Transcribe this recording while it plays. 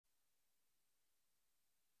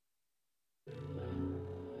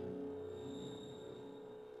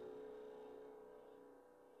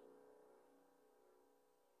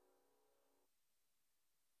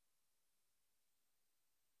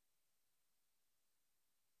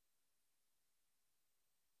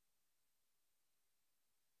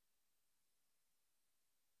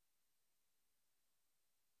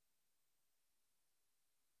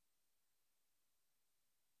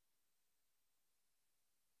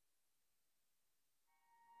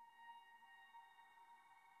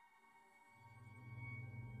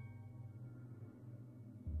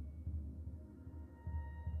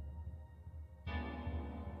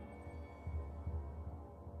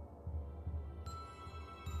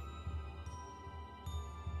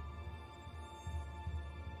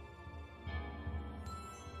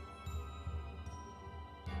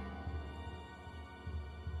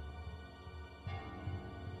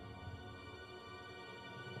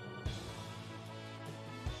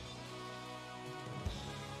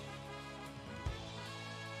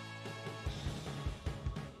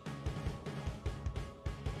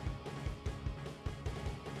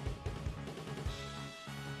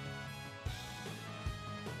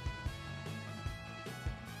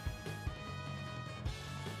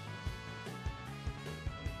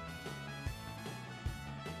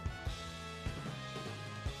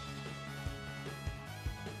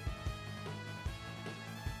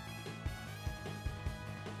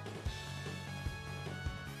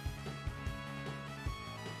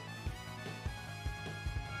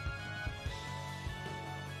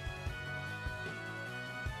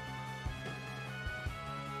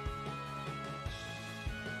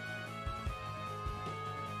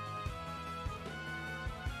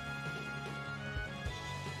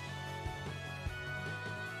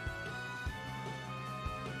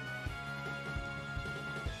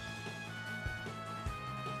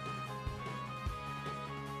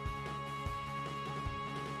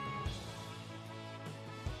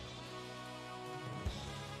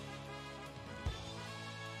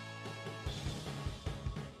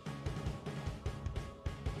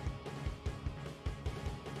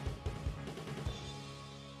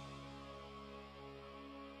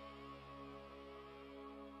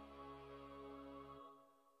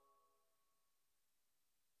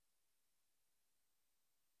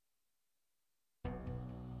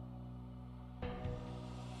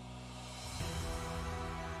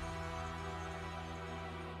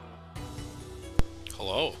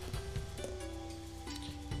Hello.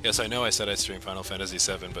 Yes, I know I said I'd stream Final Fantasy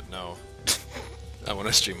VII, but no. I want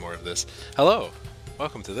to stream more of this. Hello!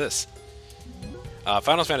 Welcome to this.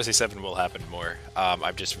 Final Fantasy VII will happen more.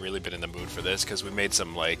 I've just really been in the mood for this, because we made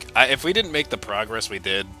some, like... if we didn't make the progress we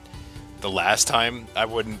did the last time, I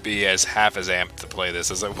wouldn't be as half as amped to play this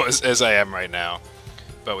as I am right now.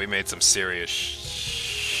 But we made some serious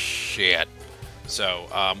shit. So,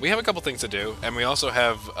 we have a couple things to do, and we also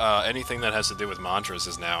have anything that has to do with mantras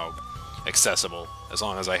is now accessible, as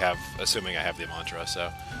long as I have, assuming I have the mantra,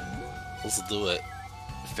 so let's do it.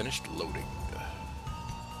 Finished loading.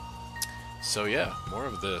 So yeah, more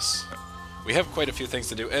of this. We have quite a few things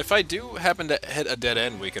to do. If I do happen to hit a dead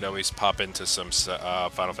end, we could always pop into some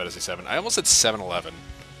Final Fantasy VII. I almost said 7-Eleven,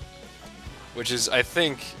 which is, I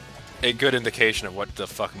think, a good indication of what the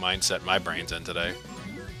fuck mindset my brain's in today.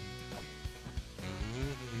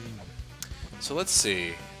 So let's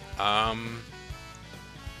see. Wonder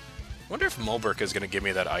if Mulberk is going to give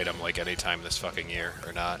me that item like any time this fucking year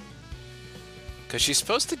or not. Because she's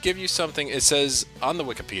supposed to give you something, it says on the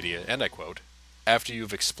Wikipedia, and I quote, after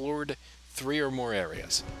you've explored 3 or more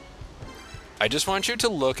areas. I just want you to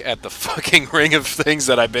look at the fucking ring of things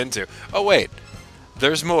that I've been to. Oh wait,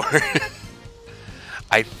 there's more.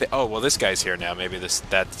 Oh, well this guy's here now, maybe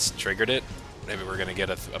that's triggered it. Maybe we're going to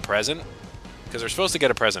get a present. Because we're supposed to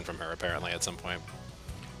get a present from her, apparently, at some point.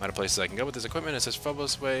 Amount of places I can go with this equipment. It says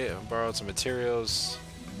Phobos Way. I borrowed some materials.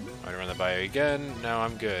 I'm going to run that by you again. No,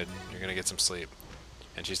 I'm good. You're going to get some sleep.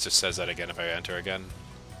 And she just says that again if I enter again.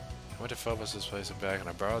 I went to Phobos' place and back, and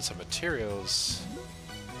I borrowed some materials.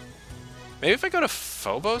 Maybe if I go to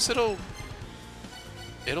Phobos, it'll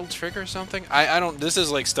trigger something? I don't... This is,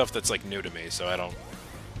 like, stuff that's, like, new to me, so I don't...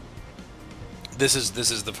 This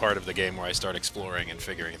is the part of the game where I start exploring and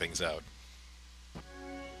figuring things out.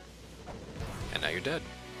 And now you're dead.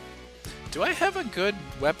 Do I have a good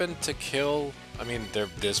weapon to kill? I mean,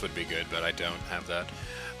 this would be good, but I don't have that.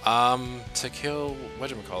 To kill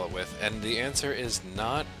whatchamacallit with, and the answer is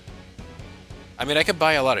not... I mean, I could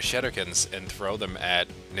buy a lot of Shedderkins and throw them at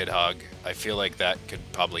Nidhogg. I feel like that could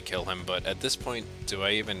probably kill him, but at this point, do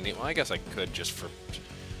I even need... Well, I guess I could just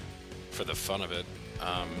for the fun of it.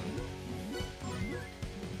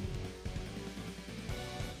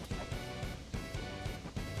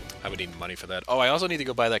 I would need money for that. Oh, I also need to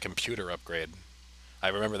go buy that computer upgrade. I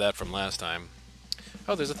remember that from last time.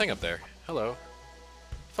 Oh, there's a thing up there. Hello.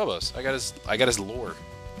 Phobos. I got his lore.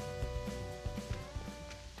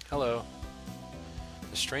 Hello.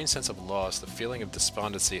 The strange sense of loss, the feeling of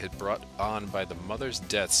despondency had brought on by the mother's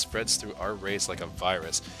death spreads through our race like a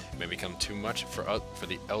virus. It may become too much for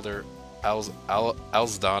the elder Alsdana.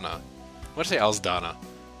 I want to say Alsdana.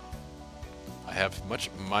 I have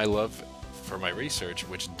much my love for my research,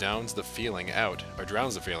 which drowns the feeling out,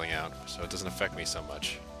 so it doesn't affect me so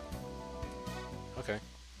much. Okay.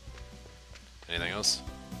 Anything else?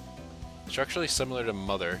 Structurally similar to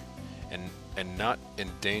Mother, and not in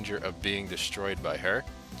danger of being destroyed by her.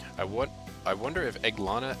 I wonder if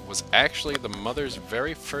Eglana was actually the Mother's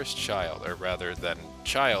very first child, or rather than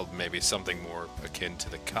child, maybe something more akin to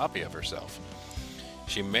the copy of herself.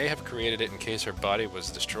 She may have created it in case her body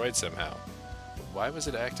was destroyed somehow. Why was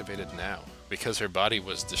it activated now? Because her body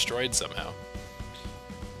was destroyed somehow.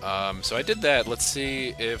 So I did that. Let's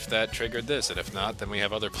see if that triggered this, and if not, then we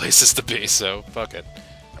have other places to be, so fuck it.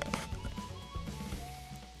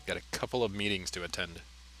 Got a couple of meetings to attend.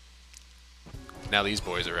 Now these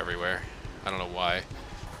boys are everywhere. I don't know why.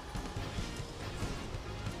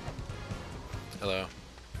 Hello.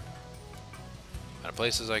 Out of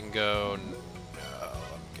places I can go. No,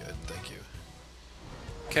 I'm good, thank you.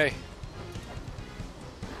 Okay.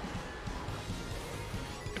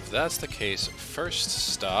 If that's the case, first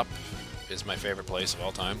stop is my favorite place of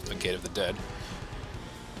all time, the Gate of the Dead.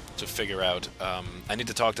 To figure out, I need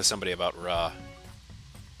to talk to somebody about Ra.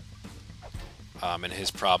 And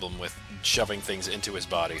his problem with shoving things into his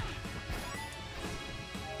body.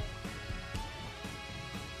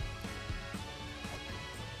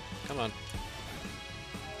 Come on.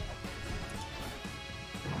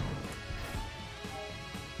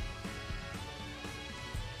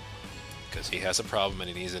 Because he has a problem and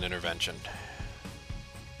he needs an intervention.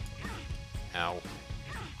 Ow.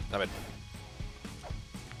 Stop it.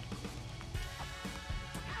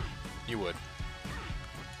 You would.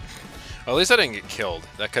 Well, at least I didn't get killed.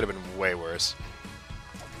 That could have been way worse.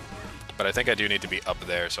 But I think I do need to be up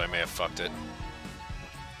there, so I may have fucked it.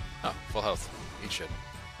 Oh, full health. Eat shit.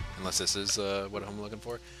 Unless this is what I'm looking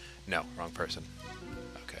for. No, wrong person.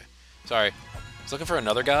 Okay. Sorry. I was looking for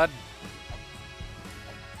another god?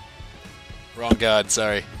 Wrong god,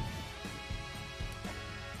 sorry.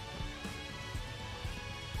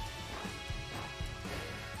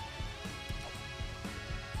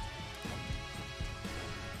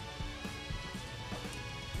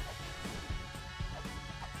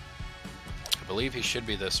 believe he should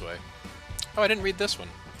be this way. Oh, I didn't read this one.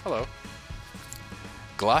 Hello.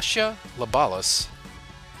 Glacia labalis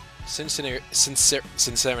sincerate.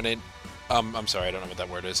 I'm sorry, I don't know what that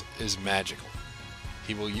word is magical.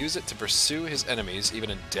 He will use it to pursue his enemies, even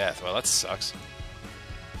in death. Well, that sucks.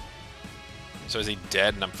 So is he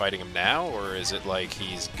dead and I'm fighting him now, or is it like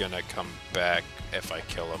he's gonna come back if I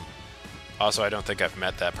kill him? Also, I don't think I've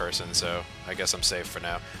met that person, so I guess I'm safe for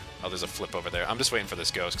now. Oh, there's a flip over there. I'm just waiting for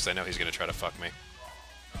this ghost, because I know he's gonna try to fuck me.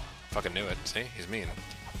 Fucking knew it. See? He's mean.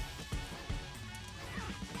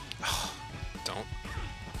 Don't.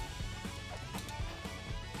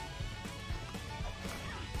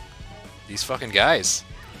 These fucking guys.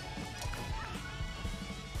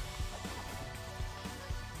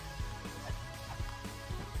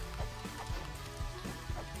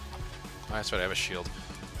 Oh, that's right, I have a shield.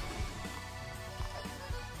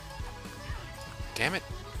 Damn it.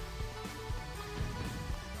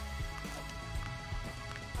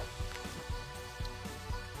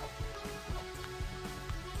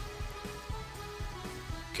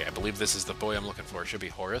 Okay, I believe this is the boy I'm looking for. It should be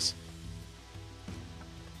Horus.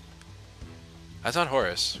 That's not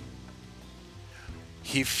Horus.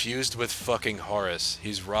 He fused with fucking Horus.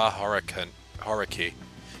 He's Ra Haruki.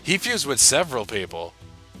 He fused with several people.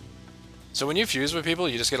 So when you fuse with people,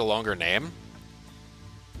 you just get a longer name?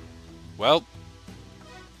 Well,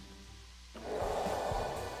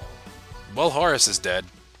 Horus is dead.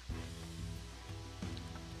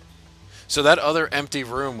 So that other empty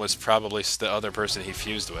room was probably the other person he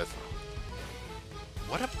fused with.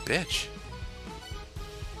 What a bitch.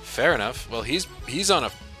 Fair enough. Well, he's on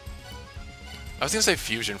a... I was gonna say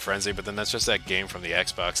Fusion Frenzy, but then that's just that game from the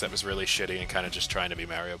Xbox that was really shitty and kind of just trying to be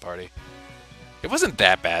Mario Party. It wasn't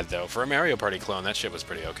that bad, though. For a Mario Party clone, that shit was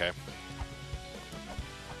pretty okay.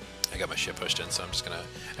 I got my shit pushed in, so I'm just gonna...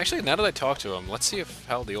 Actually, now that I talk to him, let's see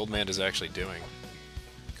how the old man is actually doing.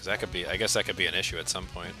 Because that could be... I guess that could be an issue at some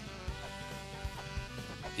point.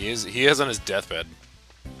 He is on his deathbed.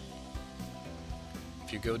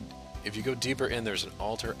 If you go deeper in, there's an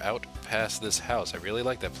altar out past this house. I really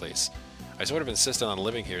like that place. I sort of insisted on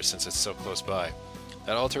living here since it's so close by.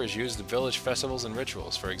 That altar is used in village festivals and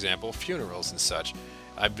rituals, for example, funerals and such.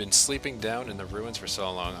 I've been sleeping down in the ruins for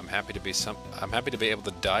so long. I'm happy to be able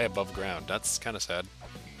to die above ground. That's kind of sad.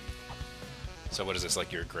 So what is this,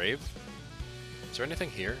 like your grave? Is there anything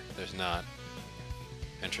here? There's not.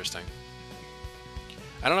 Interesting.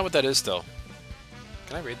 I don't know what that is still.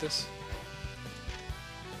 Can I read this?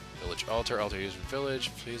 Village altar, altar used in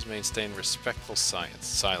village. Please maintain respectful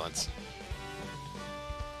silence.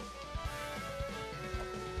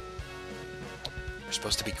 You're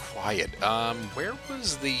supposed to be quiet. Where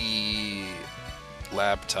was the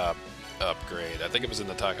laptop upgrade? I think it was in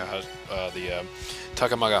the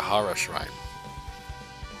Takamagahara Shrine.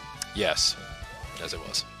 Yes, as it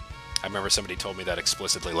was. I remember somebody told me that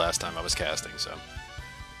explicitly last time I was casting, so...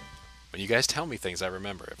 When you guys tell me things, I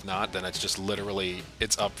remember. If not, then it's just literally...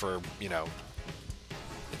 It's up for, you know...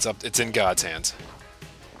 It's in God's hands.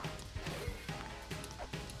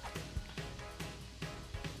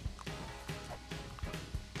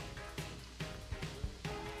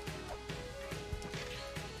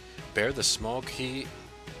 Bear the small key.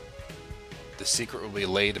 The secret will be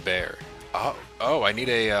laid bare. Oh, I need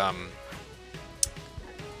a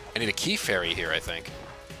key fairy here, I think.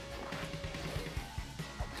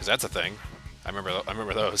 Because that's a thing. I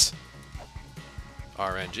remember those.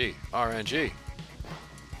 RNG. RNG.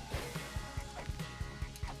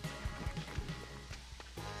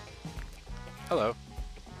 Hello.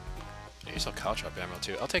 Yeah, you sell Caltrop ammo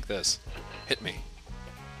too. I'll take this. Hit me.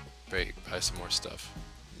 Great. Buy some more stuff.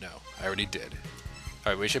 No, I already did.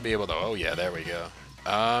 Alright, we should be able to... Oh yeah, there we go.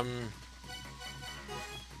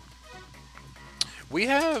 We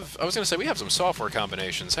have... I was going to say, we have some software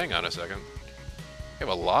combinations. Hang on a second. We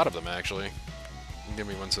have a lot of them, actually. Give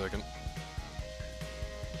me 1 second.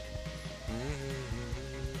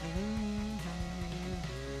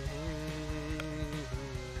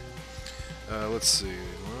 Let's see.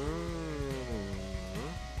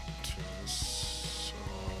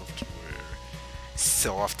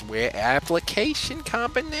 Software application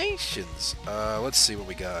combinations. Let's see what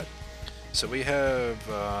we got. So we have...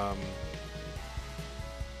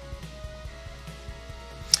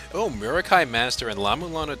 Oh, Murakai Master and La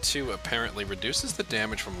Mulana 2 apparently reduces the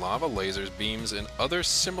damage from lava, lasers, beams, and other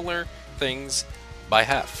similar things by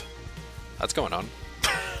half. That's going on.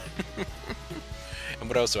 And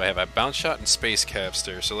what else do I have? I have Bounce Shot and Space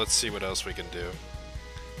Capster, so let's see what else we can do.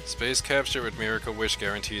 Space Capture with Miracle Wish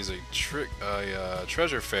guarantees a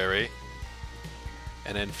treasure fairy.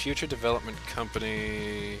 And then Future Development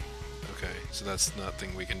Company... Okay, so that's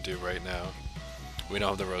nothing we can do right now. We don't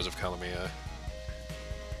have the Rose of Calamia.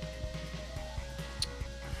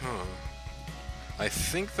 Huh. I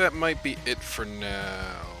think that might be it for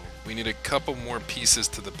now. We need a couple more pieces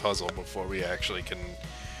to the puzzle before we actually can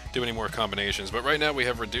do any more combinations. But right now we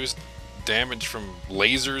have reduced damage from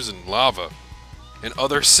lasers and lava. And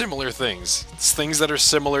other similar things. It's things that are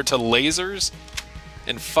similar to lasers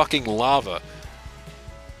and fucking lava.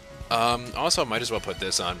 Also, I might as well put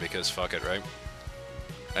this on because fuck it, right?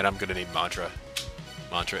 And I'm gonna need Mantra.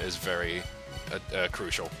 Mantra is very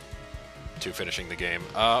crucial to finishing the game.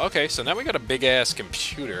 Okay, so now we got a big-ass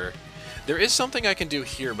computer. There is something I can do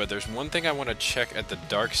here, but there's one thing I want to check at the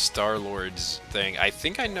Dark Star-Lord's thing. I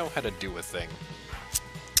think I know how to do a thing.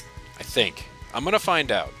 I think. I'm gonna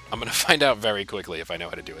find out. I'm gonna find out very quickly if I know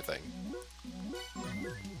how to do a thing.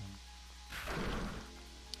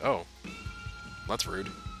 Oh. That's rude.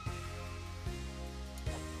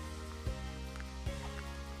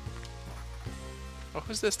 Oh,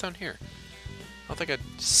 who's this down here? I don't think I'd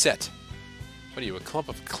set. What are you, a clump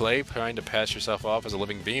of clay trying to pass yourself off as a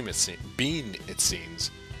living bean, it seems.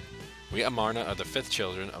 We Amarna are the 5th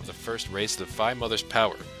children of the first race to defy Mother's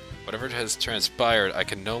power. Whatever has transpired, I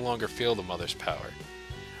can no longer feel the Mother's power.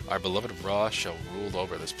 Our beloved Ra shall rule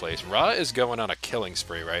over this place. Ra is going on a killing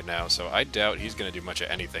spree right now, so I doubt he's going to do much of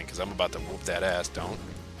anything, because I'm about to whoop that ass, don't?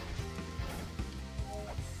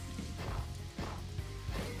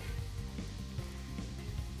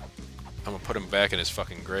 I'm gonna put him back in his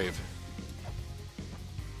fucking grave.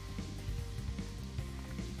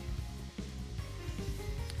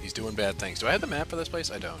 He's doing bad things. Do I have the map for this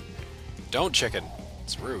place? I don't. Don't, chicken.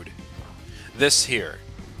 It's rude. This here.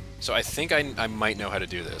 So I think I might know how to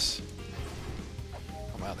do this.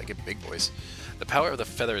 Oh wow, they get big boys. The power of the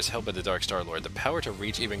feather is held by the Dark Star Lord. The power to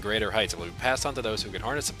reach even greater heights will be passed on to those who can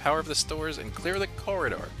harness the power of the stores and clear the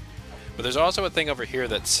corridor. But there's also a thing over here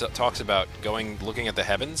that talks about looking at the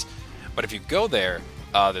heavens. But if you go there,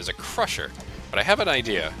 there's a crusher. But I have an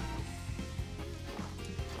idea.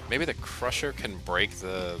 Maybe the crusher can break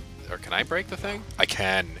the... Or can I break the thing? I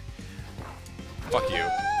can. Fuck you.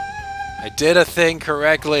 I did a thing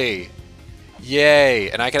correctly!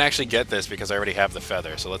 Yay! And I can actually get this because I already have the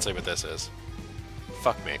feather. So let's see what this is.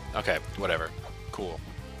 Fuck me. Okay, whatever. Cool.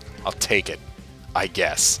 I'll take it. I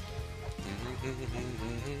guess.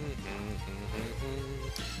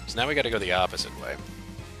 So now we gotta go the opposite way.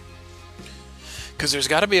 Because there's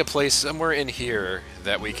got to be a place somewhere in here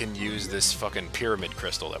that we can use this fucking pyramid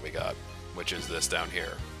crystal that we got, which is this down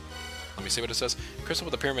here. Let me see what it says. Crystal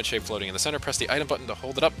with a pyramid shape floating in the center. Press the item button to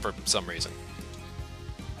hold it up for some reason.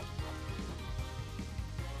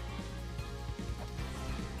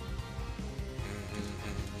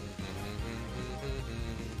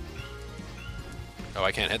 Oh,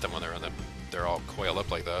 I can't hit them when they're on them. They're all coiled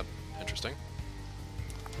up like that. Interesting.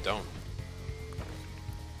 Don't.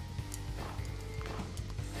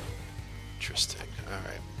 Interesting.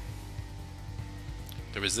 Alright.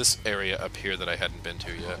 There was this area up here that I hadn't been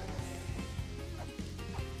to yet.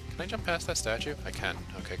 Can I jump past that statue? I can.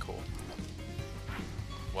 Okay, cool.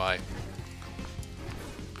 Why?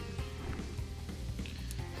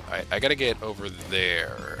 Alright, I gotta get over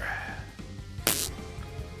there.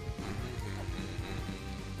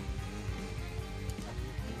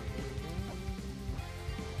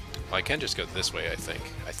 Well, I can just go this way, I think.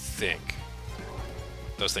 I think.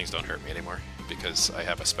 Those things don't hurt me anymore, because I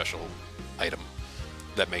have a special item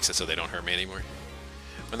that makes it so they don't hurt me anymore.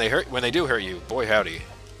 When they do hurt you, boy howdy.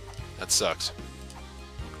 That sucks.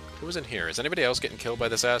 Who was in here? Is anybody else getting killed by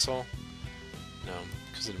this asshole? No,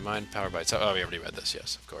 because of the mind powered by itself. Oh, we already read this,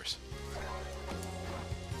 yes, of course.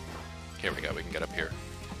 Here we go, we can get up here.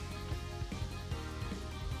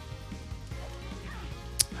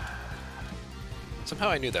 Somehow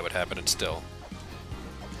I knew that would happen, and still.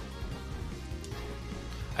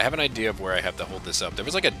 I have an idea of where I have to hold this up. There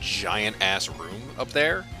was like a giant-ass room up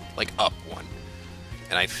there. Like, up one.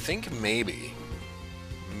 And I think maybe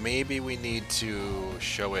we need to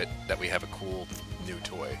show it that we have a cool new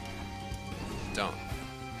toy. Don't.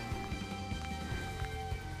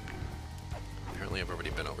 Apparently I've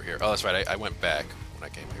already been over here. Oh, that's right. I went back when I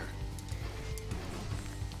came here.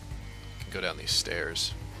 I can go down these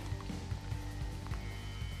stairs.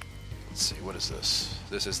 Let's see, what is this?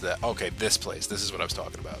 This is that. Okay, this place. This is what I was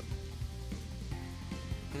talking about.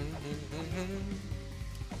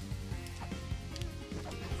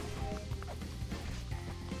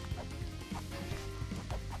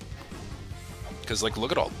 Because, like,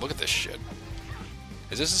 look at this shit.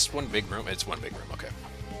 Is this just one big room? It's one big room, okay.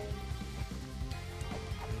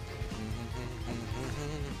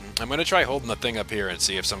 I'm gonna try holding the thing up here and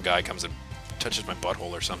see if some guy comes and touches my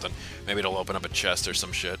butthole or something. Maybe it'll open up a chest or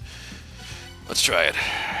some shit. Let's try it.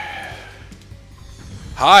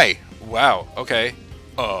 Hi! Wow, okay.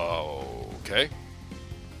 Oh, okay.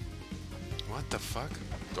 What the fuck?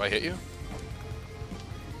 Do I hit you?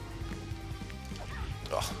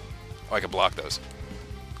 Oh, I can block those.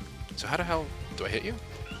 So how the hell do I hit you?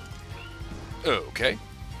 Okay.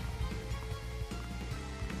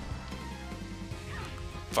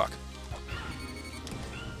 Fuck.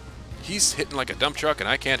 He's hitting like a dump truck and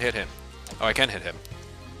I can't hit him. Oh, I can hit him.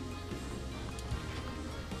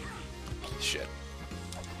 Shit.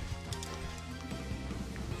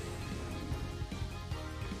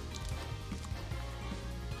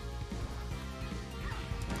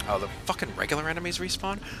 Oh, the fucking regular enemies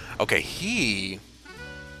respawn? Okay, he...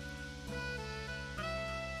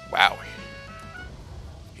 Wow.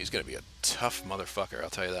 He's gonna be a tough motherfucker, I'll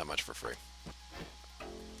tell you that much for free.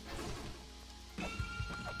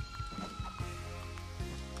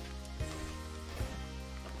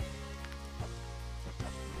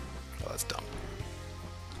 Oh, that's dumb.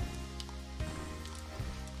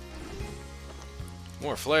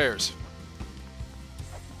 More flares.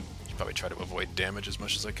 Should probably try to avoid damage as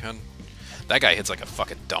much as I can. That guy hits like a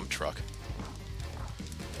fucking dump truck.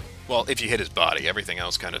 Well, if you hit his body, everything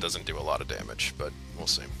else kind of doesn't do a lot of damage, but we'll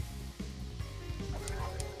see.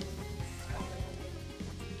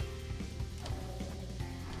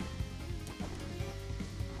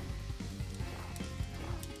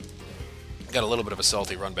 Got a little bit of a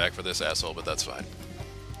salty run back for this asshole, but that's fine.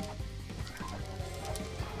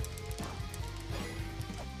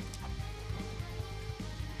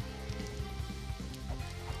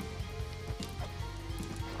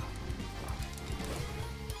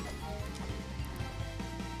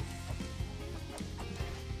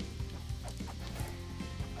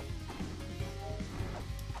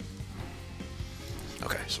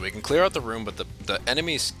 Okay, so we can clear out the room, but the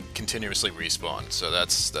enemies continuously respawn, so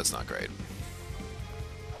that's not great.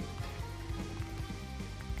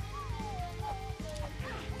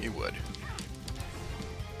 You would.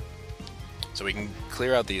 So we can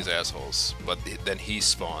clear out these assholes, but then he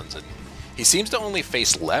spawns, and he seems to only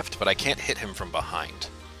face left, but I can't hit him from behind.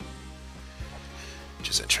 Which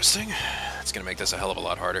is interesting. That's gonna make this a hell of a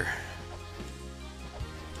lot harder.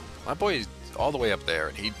 My boy is all the way up there,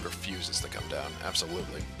 and he refuses to come down.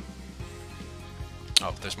 Absolutely.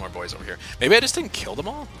 Oh, there's more boys over here. Maybe I just didn't kill them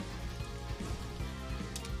all?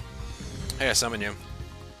 Hey, I summon you.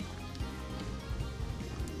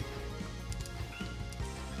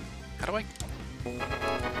 How do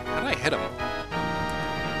I hit him?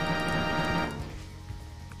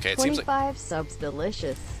 Okay, it seems like 25 subs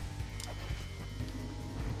delicious.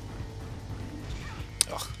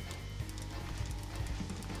 Ugh.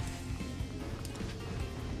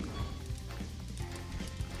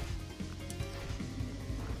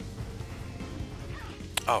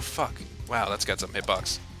 Oh, fuck. Wow, that's got some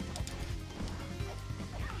hitbox.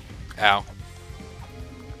 Ow.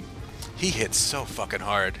 He hits so fucking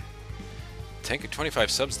hard. Tank 25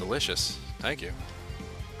 subs delicious. Thank you.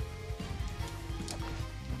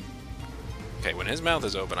 Okay, when his mouth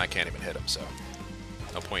is open, I can't even hit him, so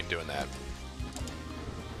no point in doing that.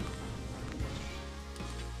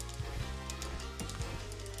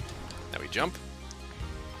 Now we jump.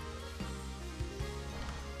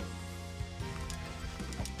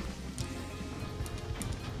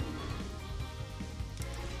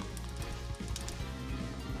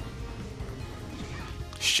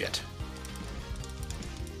 Shit.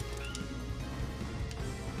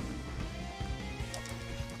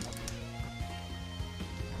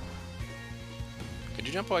 Could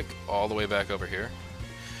you jump like all the way back over here?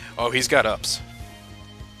 Oh, he's got ups.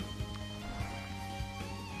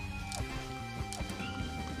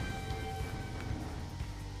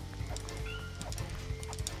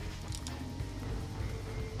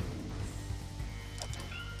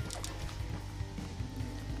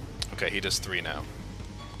 Okay, he does 3 now.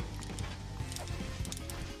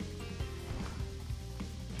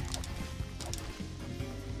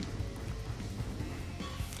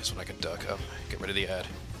 This one I can duck up. Get rid of the ad.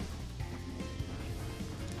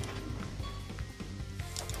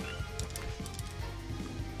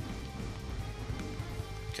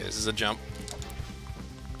 Okay, this is a jump.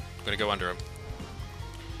 I'm gonna go under him.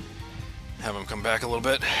 Have him come back a little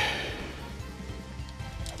bit.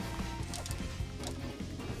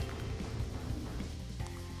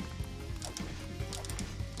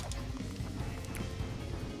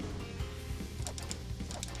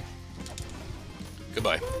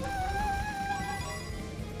 Goodbye.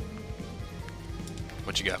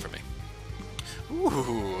 What you got for me?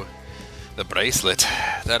 Ooh. The bracelet.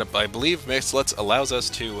 That, I believe, allows us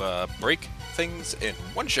to break things in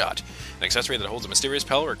one shot. An accessory that holds a mysterious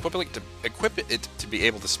power, equip it to be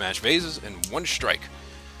able to smash vases in one strike.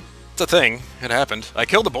 It's a thing. It happened. I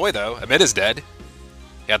killed a boy, though. Admit is dead.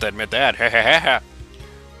 You have to admit that. Ha ha ha ha.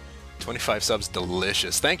 25 subs,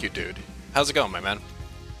 delicious. Thank you, dude. How's it going, my man?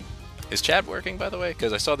 Is chat working, by the way?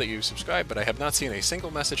 Because I saw that you subscribed, but I have not seen a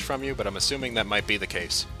single message from you, but I'm assuming that might be the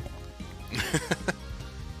case.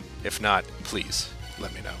 If not, please,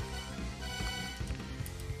 let me know.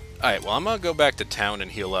 Alright, well, I'm gonna go back to town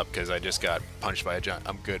and heal up, because I just got punched by a giant...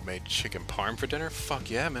 I'm good, made chicken parm for dinner? Fuck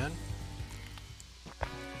yeah, man.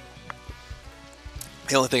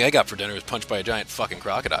 The only thing I got for dinner was punched by a giant fucking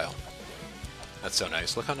crocodile. That's so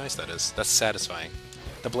nice. Look how nice that is. That's satisfying.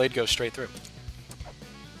 The blade goes straight through.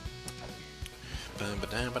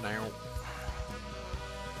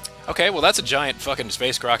 Okay, well that's a giant fucking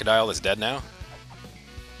space crocodile that's dead now.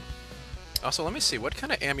 Also, let me see. What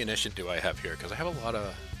kind of ammunition do I have here? Because I have a lot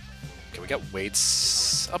of... Okay, we got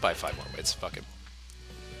weights. I'll buy 5 more weights. Fuck it.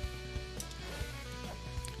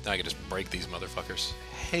 Now I can just break these motherfuckers.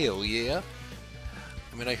 Hell yeah.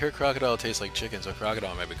 I mean, I hear crocodile tastes like chicken, so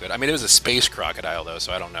crocodile might be good. I mean, it was a space crocodile, though,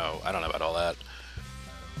 so I don't know. I don't know about all that.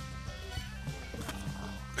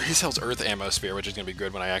 He sells Earth Ammo Spear, which is going to be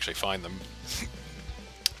good when I actually find them.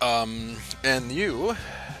 And you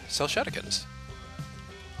sell Shadowkins.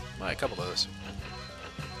 Buy a couple of those.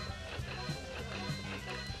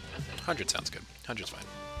 100 sounds good. 100's fine.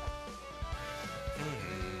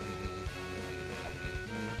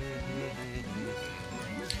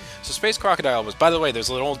 So Space Crocodile was... By the way, there's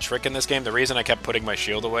a little old trick in this game. The reason I kept putting my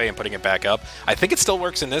shield away and putting it back up, I think it still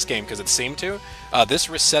works in this game because it seemed to. This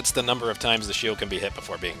resets the number of times the shield can be hit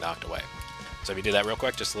before being knocked away. So if you do that real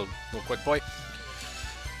quick, just a little quick boy.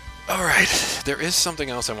 Alright, there is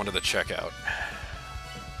something else I wanted to check out.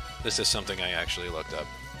 This is something I actually looked up.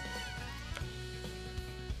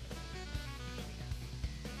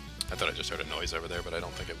 I thought I just heard a noise over there, but I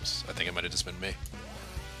don't think it was... I think it might have just been me.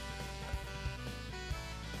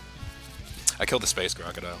 I killed the space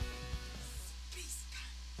crocodile.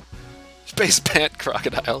 Space pant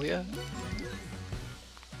crocodile, yeah.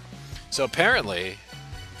 So apparently,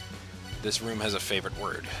 this room has a favorite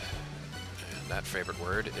word. And that favorite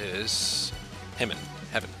word is... Heaven.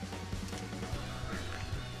 Heaven.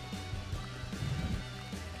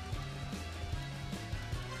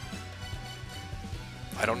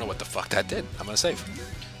 I don't know what the fuck that did. I'm gonna save.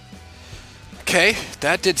 Okay,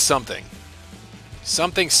 that did something.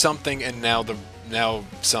 Something, and now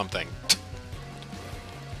something.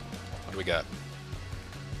 What do we got?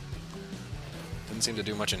 Didn't seem to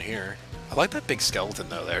do much in here. I like that big skeleton,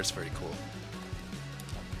 though. There, it's pretty cool.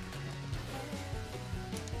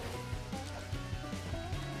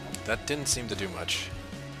 That didn't seem to do much.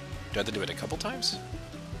 Do I have to do it a couple times?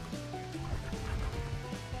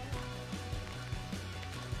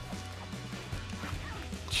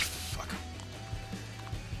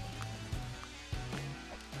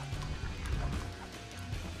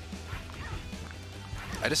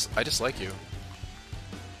 I just like you.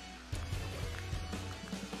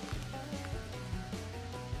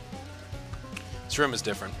 This room is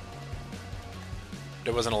different.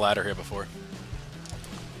 There wasn't a ladder here before.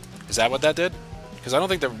 Is that what that did? Because I don't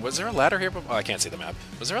think there... Was there a ladder here before? Oh, I can't see the map.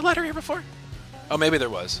 Was there a ladder here before? Oh, maybe there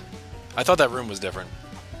was. I thought that room was different.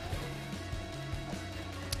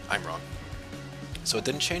 I'm wrong. So it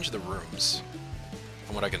didn't change the rooms,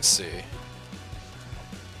 from what I can see.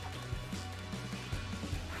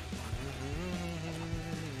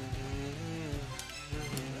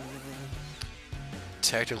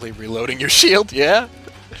 Tactically reloading your shield, yeah?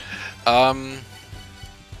 I'm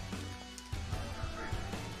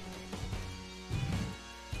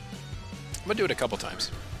gonna do it a couple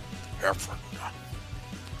times. I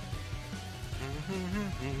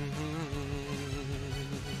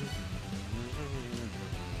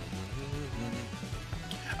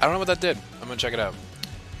don't know what that did. I'm gonna check it out.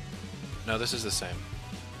 No, this is the same.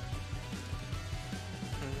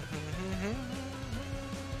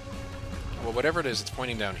 Well, whatever it is, it's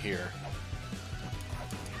pointing down here.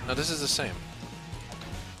 No, this is the same.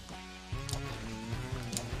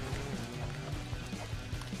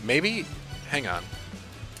 Maybe... Hang on.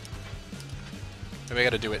 Maybe I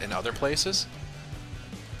gotta do it in other places?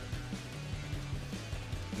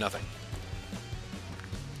 Nothing.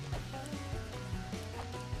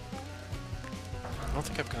 I don't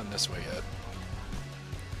think I've gone this way yet.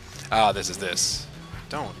 Ah, this is this.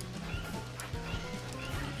 Don't.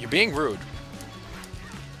 You're being rude.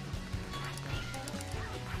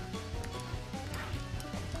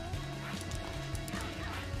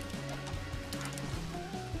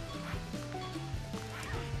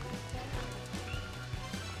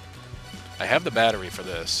 I have the battery for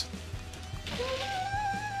this.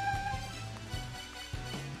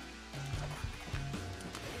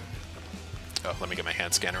 Oh, let me get my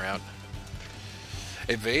hand scanner out.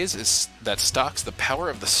 A vase is that stocks the power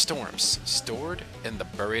of the storms, stored in the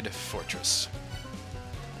buried fortress.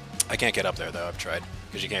 I can't get up there, though. I've tried.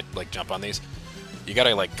 Because you can't, like, jump on these. You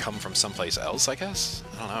gotta, like, come from someplace else, I guess?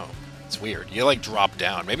 I don't know. It's weird. You, like, drop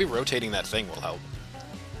down. Maybe rotating that thing will help.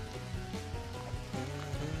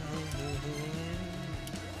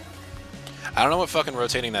 I don't know what fucking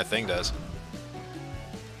rotating that thing does.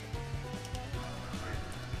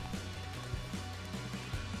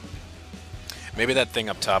 Maybe that thing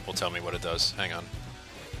up top will tell me what it does. Hang on.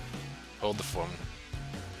 Hold the phone.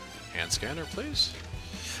 Hand scanner, please.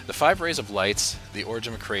 The 5 rays of lights, the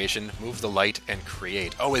origin of creation, move the light and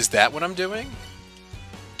create. Oh, is that what I'm doing?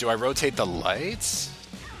 Do I rotate the lights?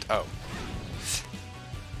 Oh.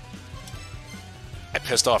 I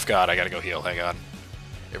pissed off God. I gotta go heal. Hang on.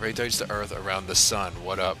 It rotates the Earth around the sun.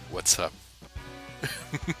 What up? What's up?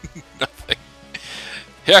 Nothing.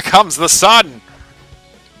 Here comes the sun!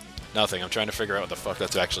 Nothing. I'm trying to figure out what the fuck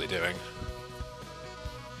that's actually doing.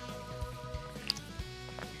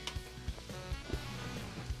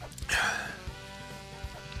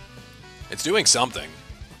 It's doing something.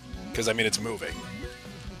 Because, I mean, it's moving.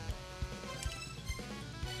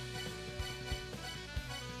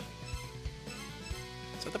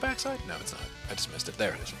 Is that the backside? No, it's not. I just missed it.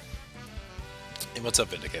 There it is. Hey, what's up,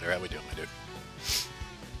 Vindicator? How we doing, my dude?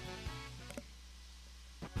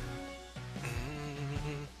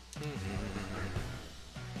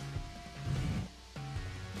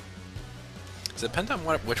 Does it depend on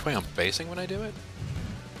which way I'm facing when I do it?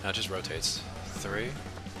 No, it just rotates. 3.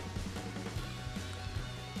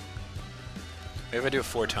 Maybe if I do it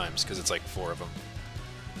 4 times, because it's like 4 of them.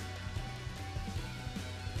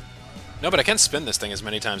 No, but I can spin this thing as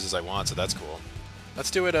many times as I want, so that's cool.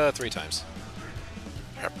 Let's do it 3 times.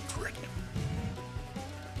 I'm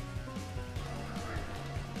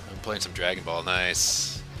playing some Dragon Ball.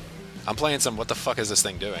 Nice. I'm playing some... What the fuck is this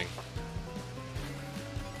thing doing?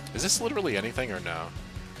 Is this literally anything or no?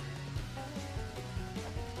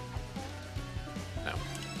 No.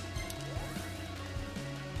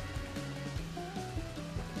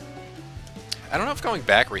 I don't know if going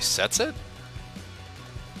back resets it.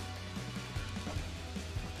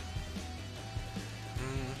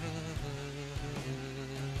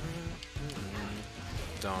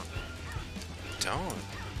 Don't.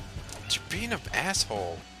 You're being an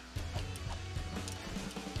asshole.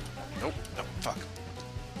 Nope. No, fuck.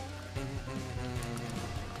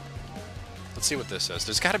 Let's see what this says.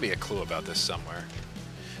 There's got to be a clue about this somewhere.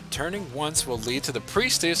 Turning once will lead to the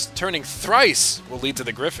priestess. Turning thrice will lead to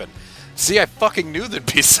the griffin. See, I fucking knew there'd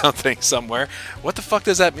be something somewhere. What the fuck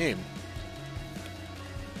does that mean?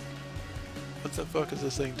 What the fuck is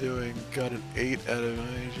this thing doing? Got an 8 out of 9,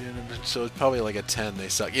 so it's probably like a 10. They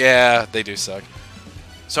suck. Yeah, they do suck.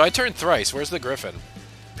 So I turned thrice. Where's the griffin?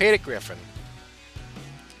 Paid it, griffin.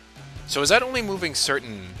 So is that only moving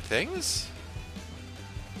certain things?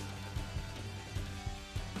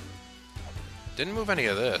 Didn't move any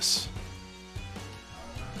of this.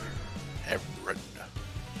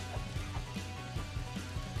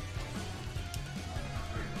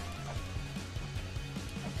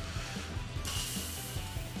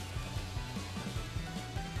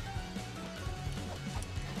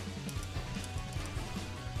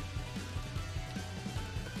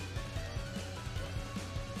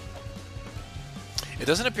 It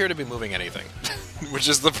doesn't appear to be moving anything, which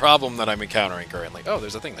is the problem that I'm encountering currently. Oh,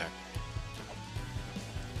 there's a thing there.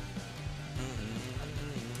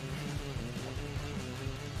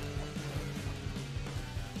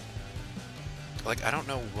 Like, I don't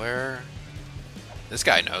know where... This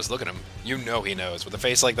guy knows. Look at him. You know he knows. With a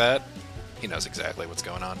face like that, he knows exactly what's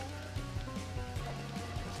going on.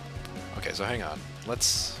 Okay, so hang on.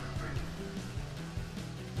 Let's...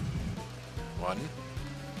 1.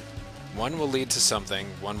 1 will lead to something.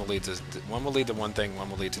 1 will lead to one thing. 1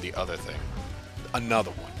 will lead to the other thing.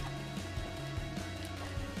 Another one.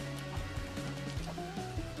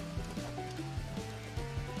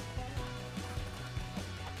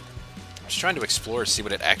 I'm just trying to explore, see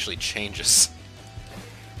what it actually changes.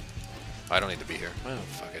 Oh, I don't need to be here. Oh,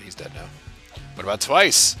 fuck it. He's dead now. What about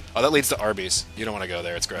twice? Oh, that leads to Arby's. You don't want to go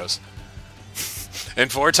there. It's gross.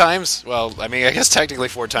 And 4 times? Well, I mean, I guess technically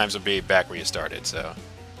 4 times would be back where you started, so...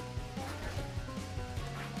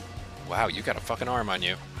 Wow, you got a fucking arm on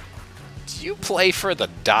you. Do you play for the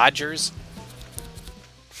Dodgers?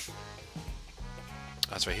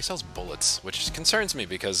 That's right, he sells bullets, which concerns me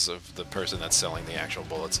because of the person that's selling the actual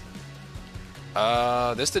bullets.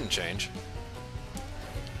 This didn't change.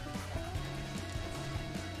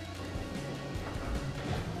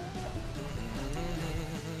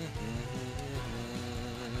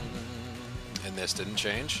 and this didn't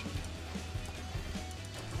change.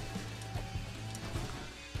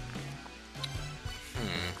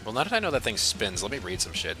 Well, now that I know that thing spins, let me read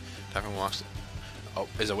some shit. Tavern walks... Oh,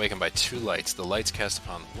 is awakened by 2 lights. The lights cast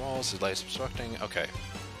upon the walls, the lights obstructing... Okay.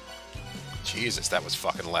 Jesus, that was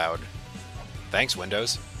fucking loud. Thanks,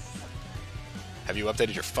 Windows. Have you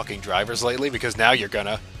updated your fucking drivers lately? Because now you're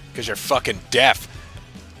gonna. Because you're fucking deaf.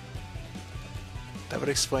 That would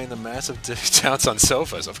explain the massive discounts on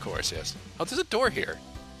sofas, of course, yes. Oh, there's a door here.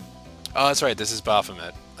 Oh, that's right, this is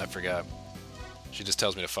Baphomet. I forgot. She just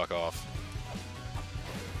tells me to fuck off.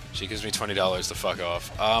 She gives me $20 to fuck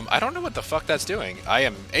off. I don't know what the fuck that's doing. I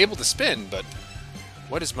am able to spin, but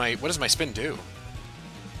what does my spin do?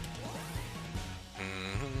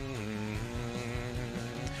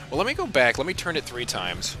 Well, let me go back. Let me turn it 3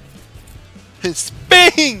 times.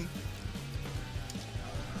 Spin!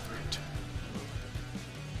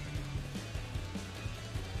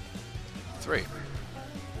 3.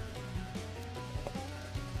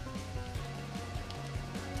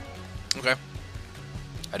 Okay.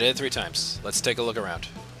 I did it 3 times. Let's take a look around.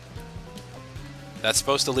 That's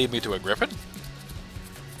supposed to lead me to a griffin?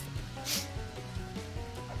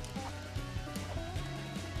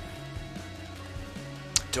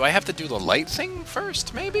 Do I have to do the light thing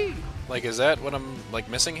first, maybe? Like, is that what I'm, like,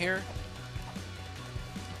 missing here?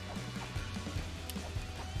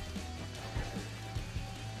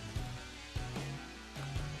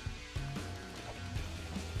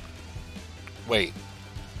 Wait.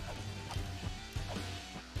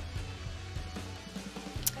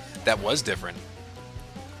 That was different.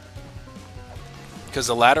 Because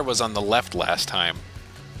the ladder was on the left last time.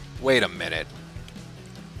 Wait a minute.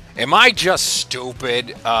 Am I just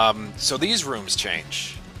stupid? So these rooms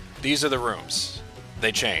change. These are the rooms.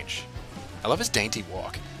 They change. I love his dainty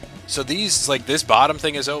walk. So these, like, this bottom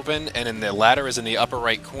thing is open, and then the ladder is in the upper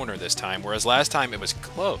right corner this time, whereas last time it was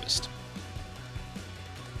closed.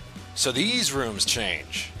 So these rooms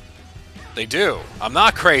change. They do. I'm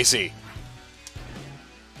not crazy.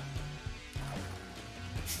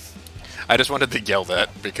 I just wanted to yell that,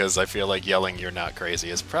 because I feel like yelling "you're not crazy"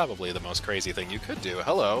 is probably the most crazy thing you could do.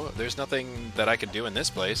 Hello, there's nothing that I could do in this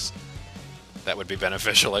place that would be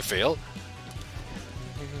beneficial, I feel.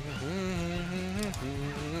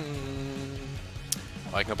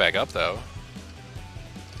 Well, I can go back up, though.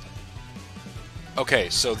 Okay,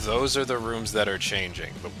 so those are the rooms that are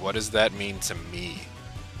changing, but what does that mean to me?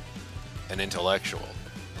 An intellectual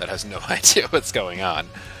that has no idea what's going on.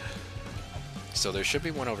 So there should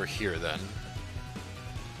be one over here, then.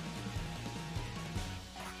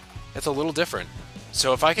 It's a little different.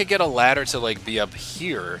 So if I could get a ladder to, like, be up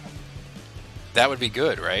here, that would be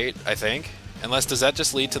good, right? I think? Unless, does that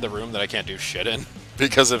just lead to the room that I can't do shit in?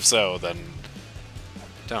 Because if so, then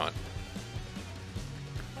don't.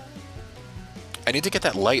 I need to get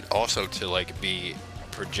that light also to, like, be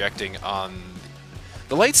projecting on...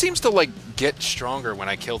 The light seems to, like, get stronger when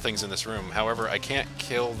I kill things in this room. However, I can't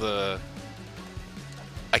kill the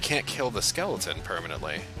skeleton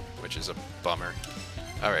permanently, which is a bummer.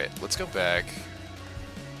 Alright, let's go back.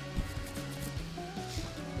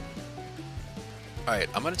 Alright,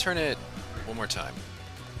 I'm gonna turn it one more time.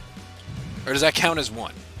 Or does that count as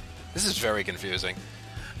 1? This is very confusing.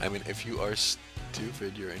 I mean, if you are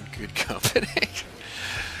stupid, you're in good company.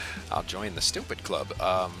 I'll join the stupid club.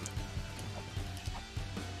 I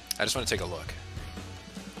just want to take a look.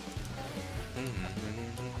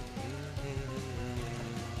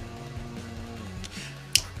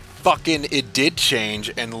 Fucking, it did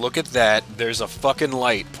change, and look at that. There's a fucking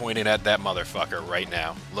light pointing at that motherfucker right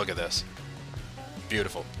now. Look at this.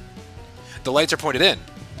 Beautiful. The lights are pointed in.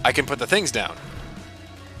 I can put the things down.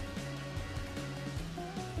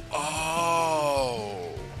 Oh.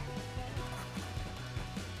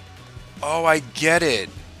 Oh, I get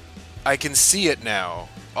it. I can see it now.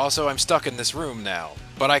 Also, I'm stuck in this room now,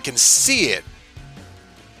 but I can see it.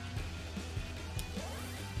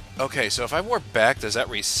 Okay, so if I warp back, does that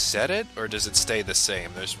reset it, or does it stay the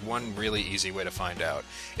same? There's one really easy way to find out.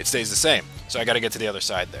 It stays the same, so I gotta get to the other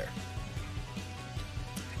side there.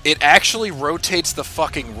 It actually rotates the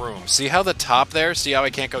fucking room. See how the top there? See how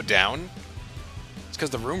I can't go down? It's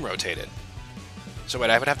because the room rotated. So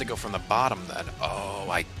wait, I would have to go from the bottom then. Oh,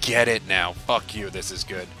 I get it now. Fuck you, this is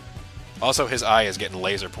good. Also, his eye is getting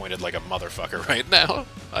laser pointed like a motherfucker right now.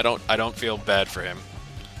 I don't feel bad for him.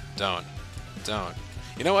 Don't.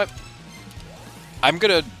 You know what?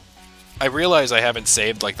 I realize I haven't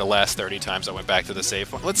saved like the last 30 times I went back to the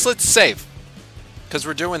save point. Let's save. Because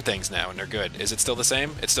we're doing things now and they're good. Is it still the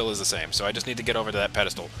same? It still is the same. So I just need to get over to that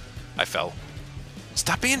pedestal. I fell.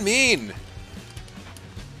 Stop being mean!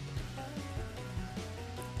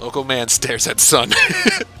 Local man stares at son.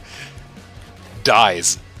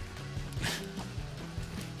 Dies.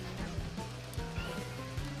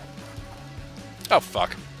 Oh,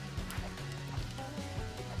 fuck.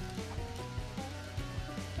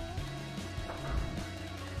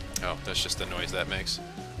 Oh, that's just the noise that makes.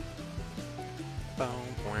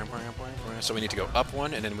 So we need to go up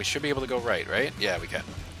one, and then we should be able to go right, right? Yeah, we can.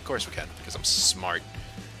 Of course we can, because I'm smart.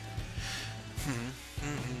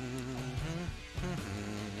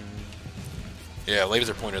 Yeah,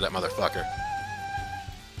 laser pointer that motherfucker.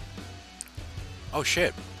 Oh,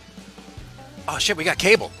 shit. Oh, shit, we got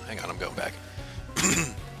cable. Hang on, I'm going back.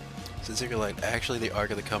 Sincere Light, actually the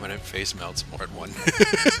Ark of the Covenant face melts more than one.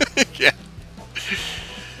 Yeah.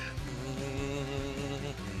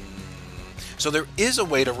 So there is a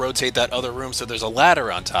way to rotate that other room so there's a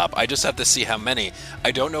ladder on top. I just have to see how many.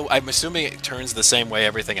 I don't know. I'm assuming it turns the same way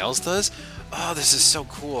everything else does. Oh, this is so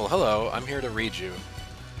cool. Hello, I'm here to read you.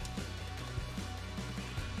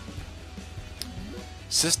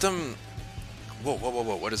 System... Whoa, whoa, whoa,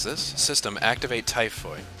 whoa. What is this? System, activate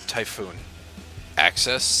Typhoon.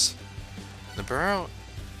 Access Nabarro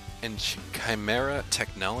and Chimera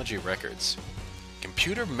Technology Records.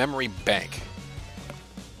 Computer Memory Bank.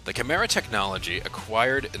 The Chimera technology,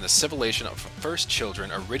 acquired in the civilization of first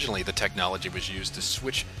children, originally the technology was used to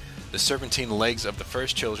switch the serpentine legs of the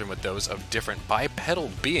first children with those of different bipedal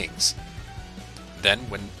beings. Then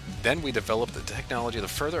we developed the technology to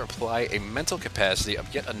further apply a mental capacity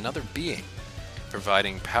of yet another being,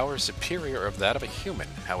 providing power superior of that of a human.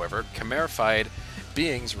 However, chimerified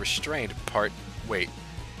beings beings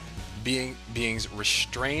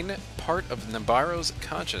restrain part of Nabarro's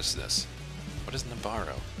consciousness. What is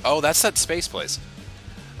Nabarro? Oh, that's that space place.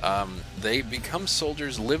 They become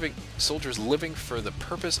soldiers living for the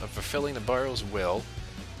purpose of fulfilling Nabarro's will,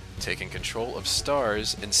 taking control of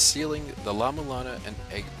stars and sealing the La Mulana and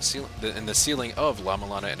the sealing of La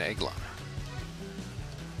Mulana and Eglana.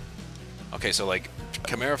 Okay, so like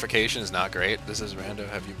chimerification is not great. This is Rando.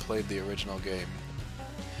 Have you played the original game?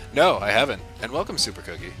 No, I haven't. And welcome, Super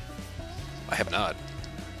Cookie. I have not.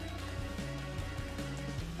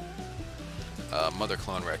 Mother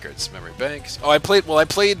Clone Records, Memory Banks. Oh, I played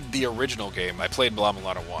the original game. I played La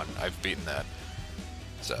Mulana 1. I've beaten that.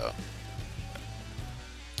 So.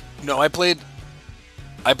 No, I played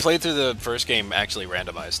through the first game actually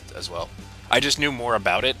randomized as well. I just knew more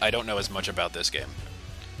about it. I don't know as much about this game.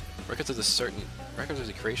 Records of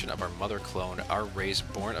the creation of our mother clone. Our race,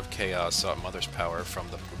 born of chaos, sought mother's power from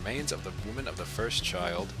the remains of the woman of the first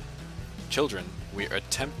children. We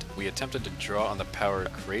attempted to draw on the power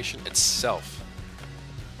of creation itself.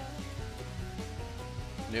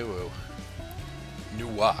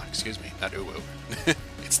 Nuwa, excuse me, not uwu.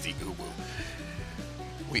 It's the uwu.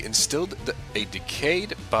 We instilled a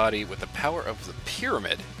decayed body with the power of the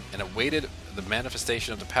pyramid and awaited the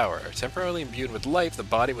manifestation of the power. Temporarily imbued with life, the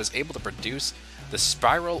body was able to produce the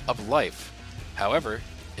spiral of life. However,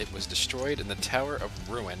 it was destroyed in the Tower of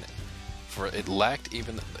Ruin, for it lacked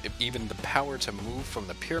even the power to move from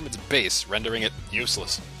the pyramid's base, rendering it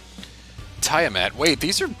useless. Tiamat. Wait,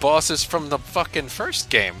 these are bosses from the fucking first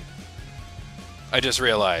game. I just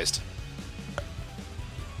realized.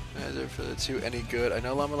 Is there for the two any good? I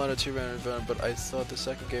know La Mulana 2 random, but I thought the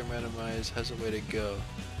second game randomized has a way to go.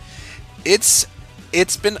 It's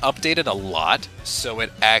been updated a lot, so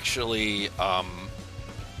it actually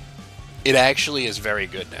is very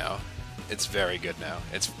good now. It's very good now.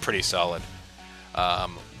 It's pretty solid.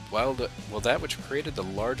 Well, that which created the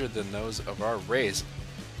larger than those of our race,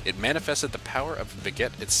 it manifested the power of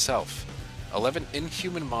Beget itself. 11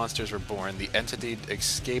 inhuman monsters were born. The entity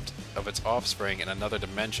escaped of its offspring in another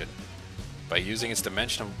dimension. By using its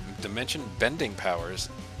dimension-bending powers,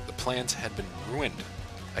 the plans had been ruined.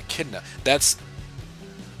 Echidna. That's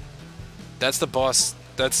the boss.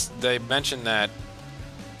 They mentioned that,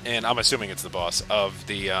 and I'm assuming it's the boss of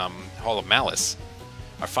the Hall of Malice.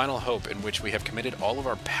 Our final hope, in which we have committed all of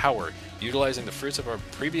our power, utilizing the fruits of our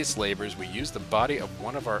previous labors, we used the body of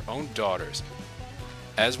one of our own daughters.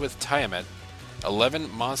 As with Tiamat,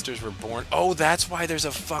 11 monsters were born. Oh, that's why there's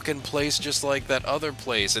a fucking place just like that other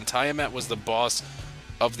place. And Tiamat was the boss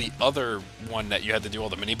of the other one that you had to do all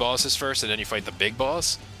the mini-bosses first, and then you fight the big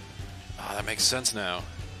boss? Ah, that makes sense now.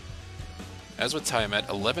 As with Tiamat,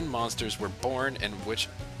 11 monsters were born,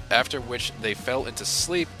 after which they fell into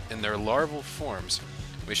sleep in their larval forms.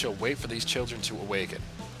 We shall wait for these children to awaken.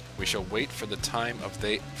 We shall wait for the time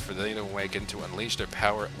for they to awaken, to unleash their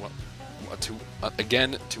power, to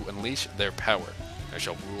unleash their power. I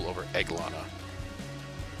shall rule over Eglana.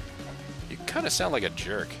 You kind of sound like a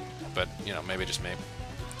jerk, but you know, maybe just me.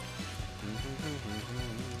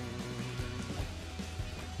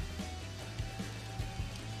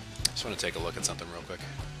 Just want to take a look at something real quick.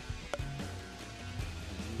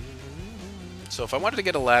 So if I wanted to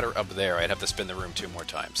get a ladder up there, I'd have to spin the room 2 more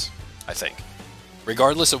times, I think.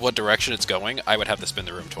 Regardless of what direction it's going, I would have to spin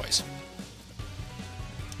the room twice.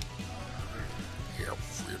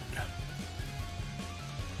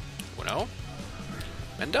 Uno.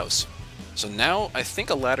 And dos. So now I think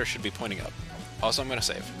a ladder should be pointing up. Also, I'm going to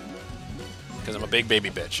save. Because I'm a big baby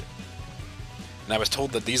bitch. And I was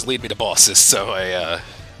told that these lead me to bosses, so I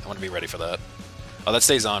want to be ready for that. Oh, that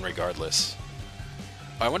stays on regardless.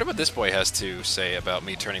 I wonder what this boy has to say about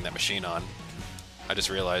me turning that machine on. I just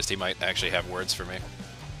realized he might actually have words for me.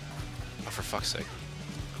 Oh, for fuck's sake.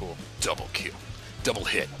 Cool. Double kill. Double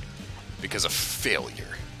hit. Because of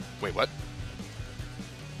failure. Wait, what?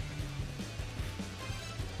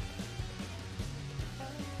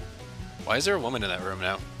 Why is there a woman in that room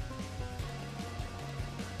now?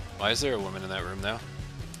 Why is there a woman in that room now?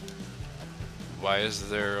 Why is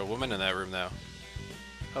there a woman in that room now?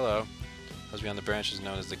 Hello. Those beyond the branches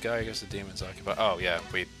known as the guy. I guess the demons occupy. Oh yeah,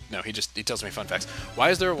 wait. No, he tells me fun facts. Why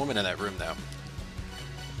is there a woman in that room now?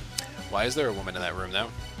 Why is there a woman in that room now?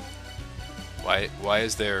 Why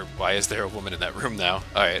is there a woman in that room now?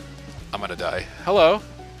 Alright. I'm gonna die. Hello.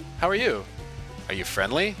 How are you? Are you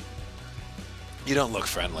friendly? You don't look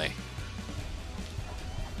friendly.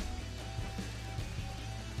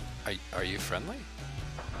 Are you friendly?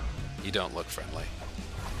 You don't look friendly.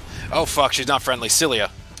 Oh fuck, she's not friendly. Cilia.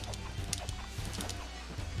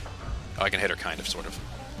 Oh, I can hit her kind of, sort of.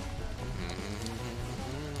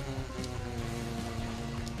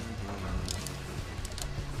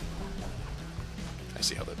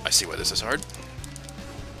 I see why this is hard.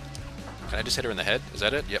 Can I just hit her in the head? Is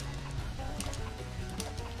that it? Yep.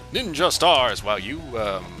 Ninja stars! Wow, you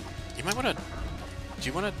might wanna... Do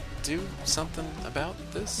you wanna do something about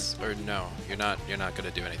this? Or no? You're not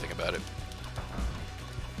gonna do anything about it.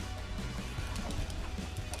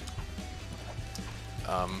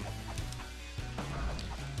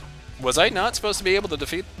 Was I not supposed to be able to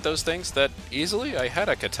defeat those things that easily? I had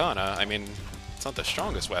a katana. I mean, it's not the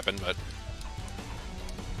strongest weapon, but...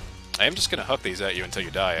 I am just gonna hook these at you until you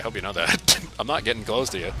die. I hope you know that. I'm not getting close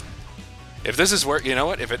to you. If this is work, you know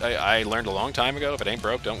what? If it, I learned a long time ago. If it ain't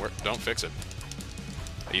broke, don't fix it.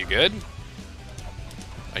 Are you good?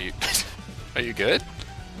 Are you are you good?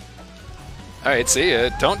 All right, see ya.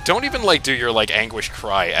 Don't even like do your like anguish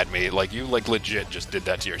cry at me. Like you like legit just did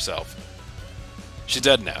that to yourself. She's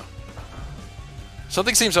dead now.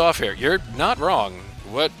 Something seems off here. You're not wrong.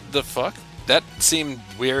 What the fuck? That seemed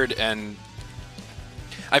weird, and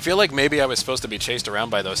I feel like maybe I was supposed to be chased around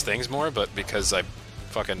by those things more, but because I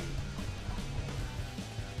fucking...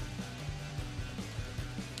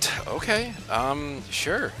 Okay,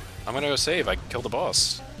 sure. I'm gonna go save. I killed the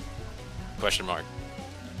boss. Question mark.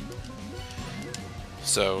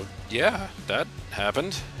 So, yeah, that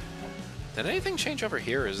happened. Did anything change over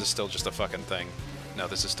here, or is this still just a fucking thing? No,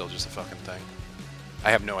 this is still just a fucking thing. I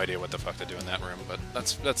have no idea what the fuck to do in that room, but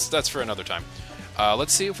that's for another time.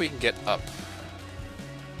 Let's see if we can get up.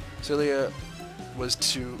 Cilia was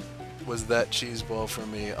that cheese ball for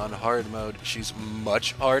me on hard mode. She's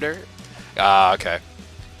much harder. Ah, okay.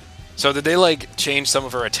 So did they like change some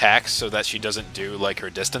of her attacks so that she doesn't do like her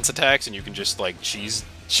distance attacks, and you can just like cheese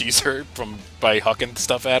her by hucking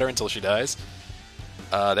stuff at her until she dies?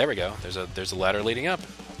 There we go. There's a ladder leading up.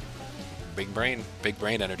 Big brain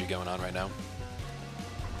energy going on right now.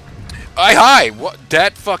 Hi! What?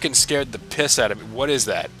 That fucking scared the piss out of me. What is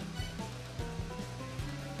that?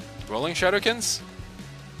 Rolling Shadowkins?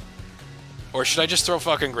 Or should I just throw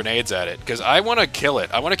fucking grenades at it? Because I want to kill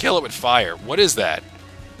it. I want to kill it with fire. What is that?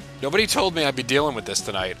 Nobody told me I'd be dealing with this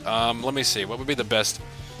tonight. Let me see. What would be the best?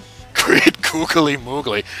 Great Kookly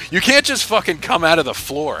Moogly. You can't just fucking come out of the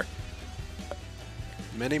floor.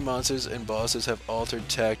 Many monsters and bosses have altered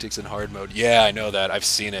tactics in hard mode. Yeah, I know that. I've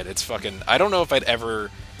seen it. It's fucking... I don't know if I'd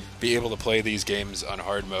ever be able to play these games on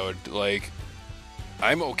hard mode. Like,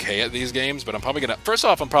 I'm okay at these games, but I'm probably gonna... First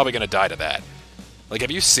off, I'm probably gonna die to that. Like,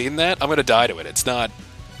 have you seen that? I'm gonna die to it. It's not...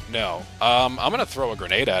 No. I'm gonna throw a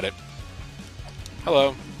grenade at it.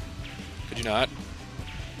 Hello. Could you not?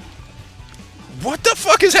 What the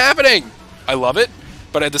fuck is happening? I love it,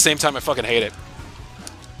 but at the same time, I fucking hate it.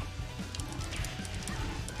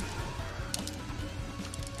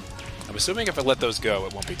 I'm assuming if I let those go,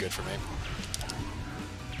 it won't be good for me.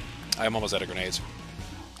 I am almost out of grenades.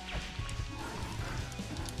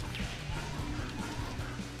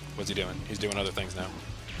 What's he doing? He's doing other things now.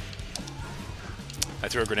 I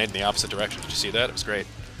threw a grenade in the opposite direction. Did you see that? It was great.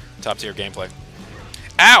 Top tier gameplay.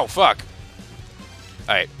 Ow! Fuck!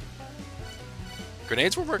 Alright.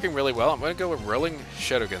 Grenades were working really well. I'm going to go with rolling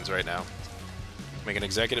Shadowguns right now. Make an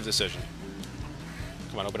executive decision.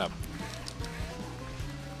 Come on, open up.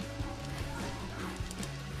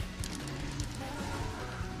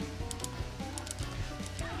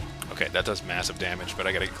 Okay, that does massive damage, but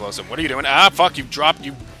I gotta get close to him. What are you doing? Ah, fuck, you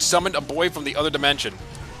summoned a boy from the other dimension.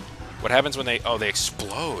 What happens when they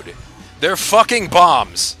explode? They're fucking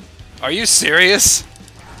bombs! Are you serious?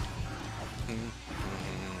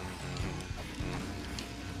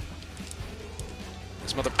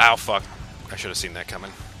 This mother... Ow, fuck. I should have seen that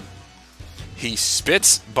coming. He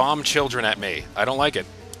spits bomb children at me. I don't like it.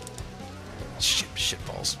 Shit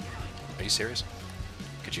balls. Are you serious?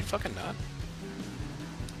 Could you fucking not?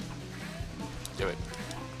 Do it.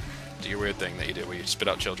 Do your weird thing that you did where you spit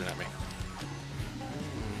out children at me.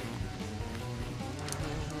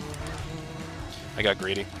 I got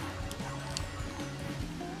greedy.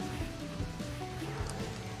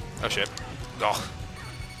 Oh shit. Oh.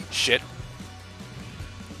 Shit.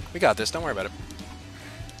 We got this, don't worry about it.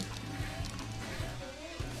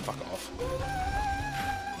 Fuck off.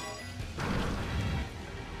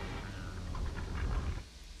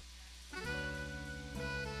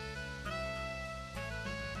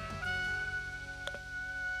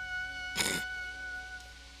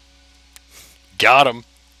 Got him.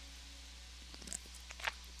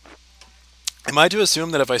 Am I to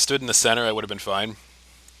assume that if I stood in the center, I would have been fine?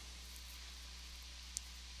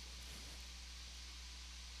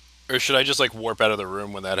 Or should I just, like, warp out of the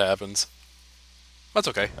room when that happens? That's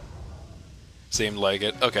okay. Seemed like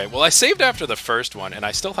it. Okay, well, I saved after the first one, and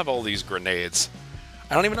I still have all these grenades.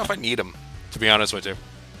 I don't even know if I need them, to be honest with you.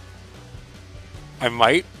 I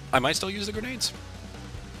might still use the grenades.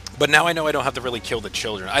 But now I know I don't have to really kill the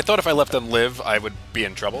children. I thought if I left them live, I would be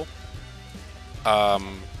in trouble.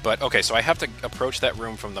 But, okay, so I have to approach that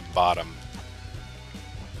room from the bottom.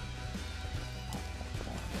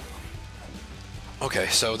 Okay,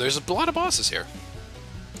 so there's a lot of bosses here.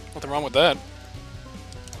 Nothing wrong with that.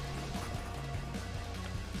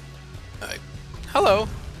 Alright. Hello!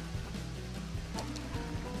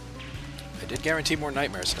 I did guarantee more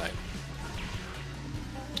nightmares tonight.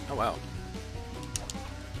 Oh, wow.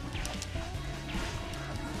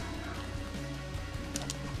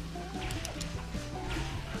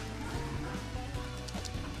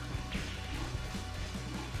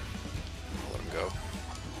 I'll let him go.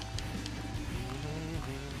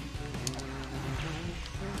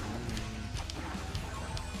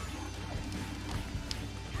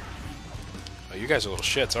 Oh, you guys are little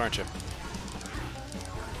shits, aren't you?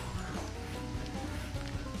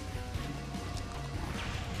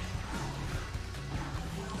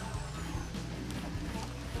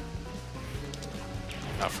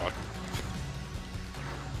 Oh, fuck.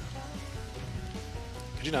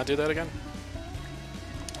 Could you not do that again?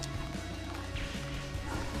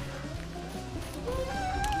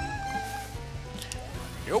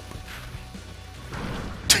 Nope.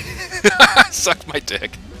 Suck my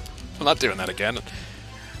dick. I'm not doing that again.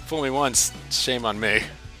 Fool me once, shame on me.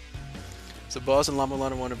 So boss in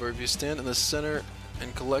Mulana 1, if you stand in the center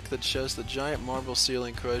and collect the chest, the giant marble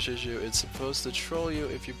ceiling crushes you. It's supposed to troll you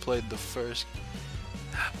if you played the first...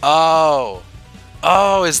 Oh!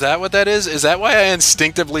 Oh, is that what that is? Is that why I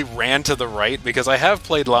instinctively ran to the right? Because I have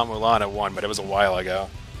played La Mulana 1, but it was a while ago.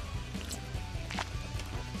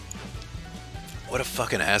 What a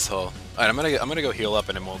fucking asshole. Alright, I'm gonna go heal up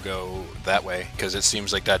and then we'll go that way, because it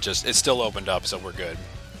seems like that just... It still opened up, so we're good.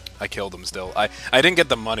 I killed him still. I didn't get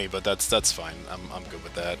the money, but that's fine. I'm good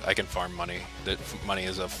with that. I can farm money. Money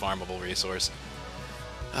is a farmable resource.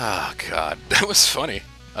 Ah, God. That was funny.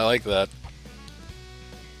 I like that.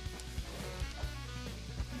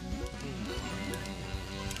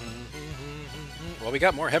 Well, we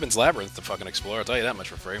got more Heaven's Labyrinth to fucking explore, I'll tell you that much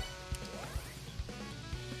for free.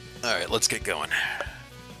 Alright, let's get going.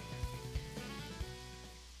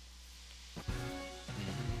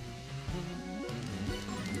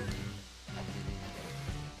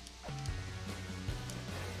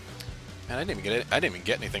 Man, I didn't even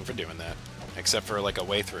get anything for doing that. Except for, like, a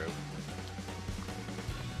way through.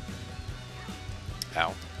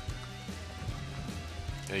 Ow.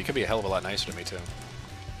 Yeah, you could be a hell of a lot nicer to me, too.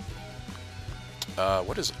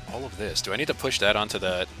 What is all of this? Do I need to push that onto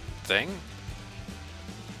the thing?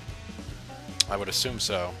 I would assume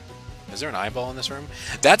so. Is there an eyeball in this room?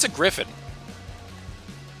 That's a griffin!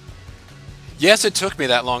 Yes, it took me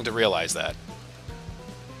that long to realize that.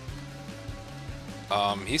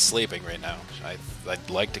 He's sleeping right now. I'd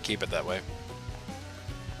like to keep it that way.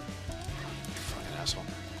 Fucking asshole.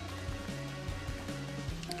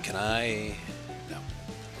 Can I... No.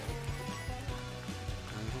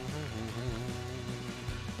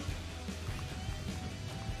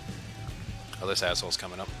 Oh, this asshole's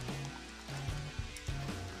coming up.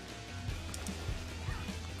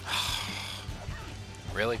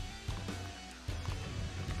 Really?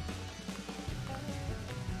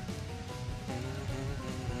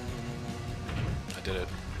 I did it.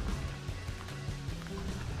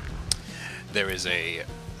 There is a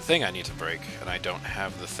thing I need to break, and I don't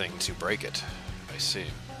have the thing to break it. I see.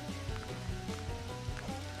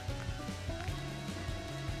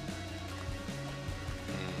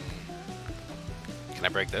 Can I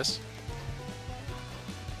break this?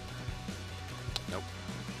 Nope.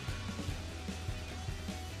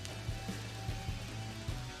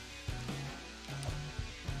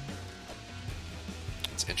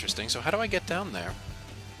 It's interesting. So how do I get down there?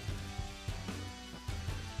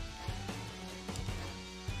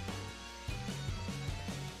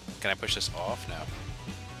 Can I push this off now?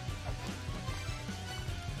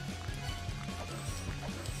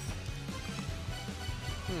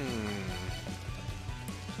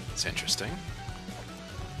 It's interesting.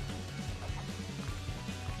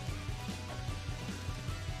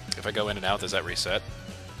 If I go in and out, does that reset?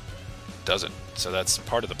 Doesn't. So that's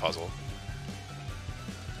part of the puzzle.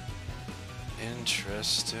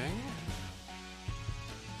 Interesting.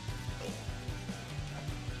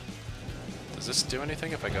 Does this do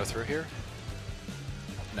anything if I go through here?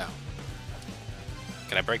 No.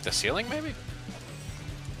 Can I break the ceiling, maybe?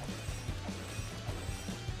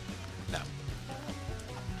 No.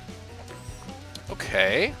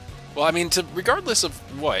 Okay. Well, I mean, regardless of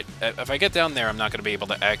what, if I get down there, I'm not going to be able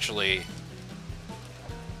to actually...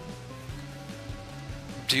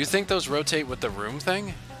 Do you think those rotate with the room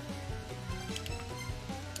thing?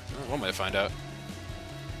 Well, I might find out.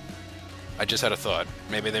 I just had a thought.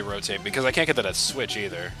 Maybe they rotate, because I can't get that at switch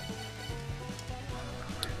either.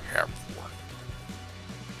 I'm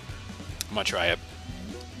gonna try it.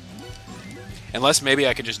 Unless maybe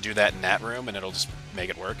I could just do that in that room and it'll just make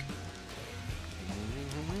it work.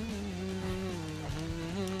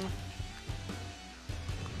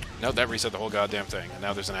 No, that reset the whole goddamn thing, and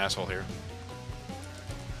now there's an asshole here.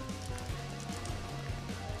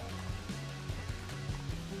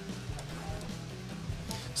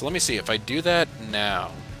 So let me see, if I do that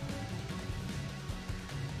now...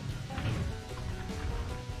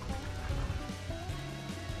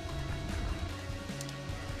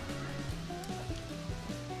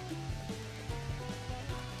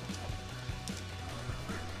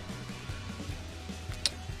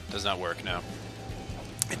 Does not work now.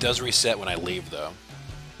 It does reset when I leave, though.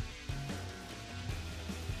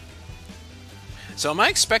 So am I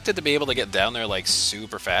expected to be able to get down there, like,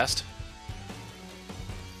 super fast?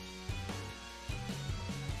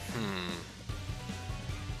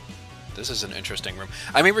 This is an interesting room.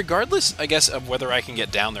 I mean, regardless, I guess, of whether I can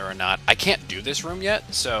get down there or not, I can't do this room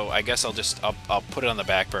yet, so I guess I'll put it on the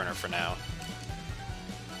back burner for now.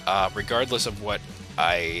 Regardless of what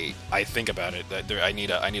I think about it, I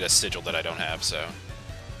need a sigil that I don't have, so...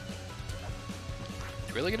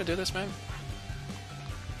 You really gonna do this, man?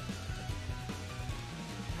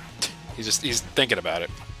 He's thinking about it.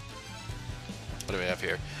 What do we have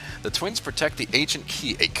here? The twins protect the ancient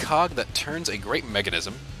key, a cog that turns a great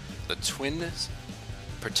mechanism. The twins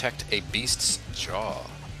protect a beast's jaw.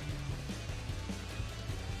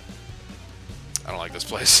 I don't like this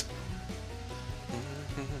place.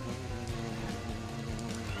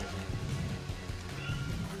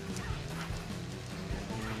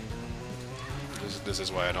 This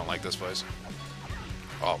is why I don't like this place.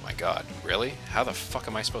 Oh my god, really? How the fuck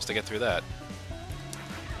am I supposed to get through that?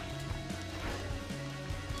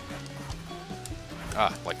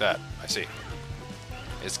 Ah, like that. I see.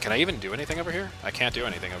 Can I even do anything over here? I can't do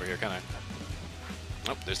anything over here, can I?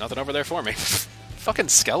 Nope, there's nothing over there for me. Fucking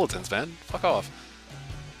skeletons, man. Fuck off.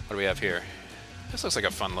 What do we have here? This looks like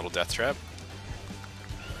a fun little death trap.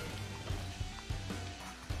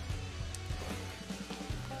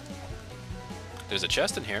 There's a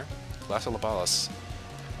chest in here. Glass of Labalas.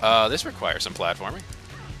 This requires some platforming.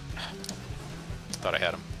 Thought I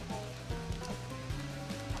had him.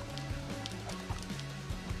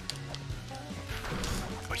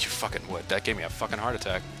 Oh, you fucking would. That gave me a fucking heart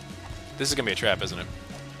attack. This is gonna be a trap, isn't it?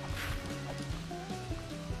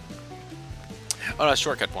 Oh, no,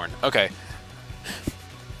 shortcut porn. Okay.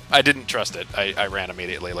 I didn't trust it. I ran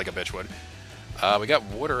immediately like a bitch would. We got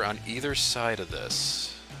water on either side of this.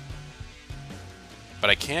 But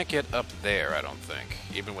I can't get up there, I don't think.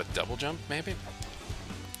 Even with double jump, maybe?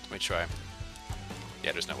 Let me try.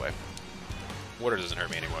 Yeah, there's no way. Water doesn't hurt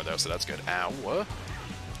me anymore, though, so that's good. Ow.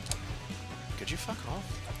 Could you fuck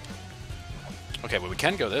off? Okay, well, we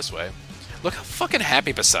can go this way. Look how fucking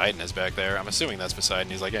happy Poseidon is back there. I'm assuming that's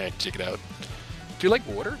Poseidon. He's like, hey, check it out. Do you like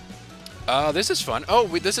water? This is fun. Oh,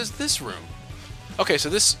 this is this room. Okay, so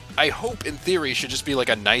this, I hope, in theory, should just be like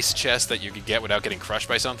a nice chest that you could get without getting crushed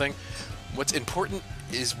by something. What's important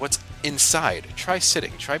is what's inside. Try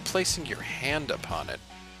sitting. Try placing your hand upon it.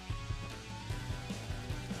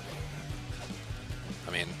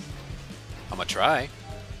 I mean, I'm gonna try.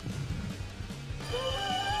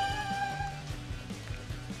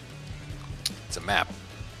 It's a map.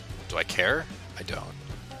 Do I care? I don't.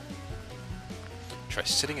 Try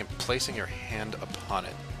sitting and placing your hand upon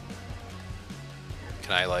it.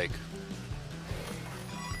 Can I, like...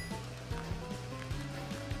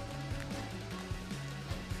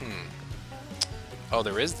 Oh,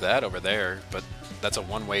 there is that over there, but that's a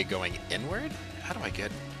one-way going inward? How do I get...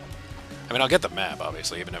 I mean, I'll get the map,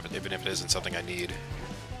 obviously, even if it isn't something I need.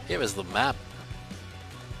 Here is the map.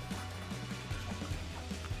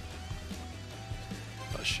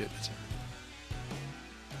 Oh, shit.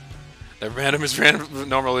 The random is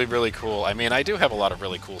normally really cool. I mean, I do have a lot of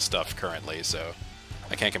really cool stuff currently, so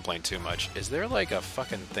I can't complain too much. Is there, like, a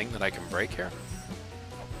fucking thing that I can break here?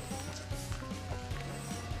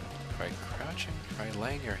 Try crouching, try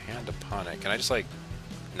laying your hand upon it. Can I just, like...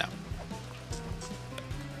 No.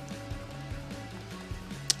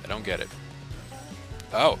 I don't get it.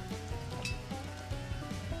 Oh.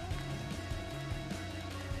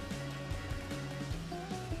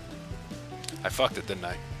 I fucked it, didn't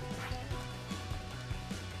I?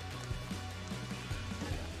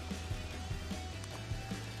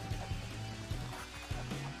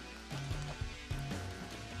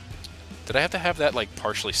 Did I have to have that, like,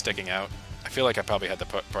 partially sticking out? I feel like I probably had to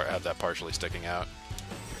have that partially sticking out.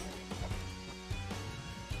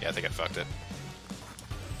 Yeah, I think I fucked it.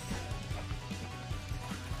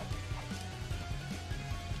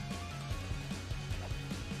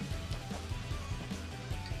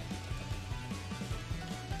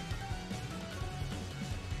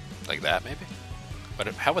 Like that, maybe? But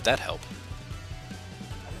how would that help?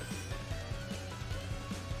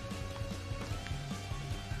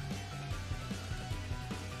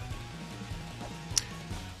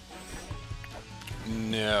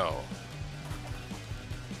 No.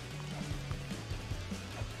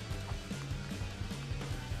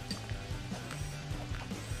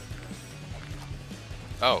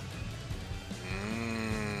 Oh.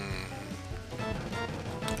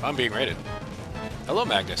 I'm being raided. Hello,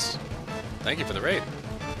 Magnus. Thank you for the raid.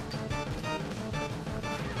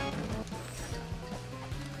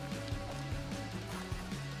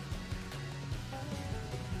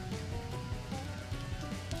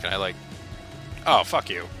 Can I, like... Oh, fuck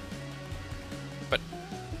you. But...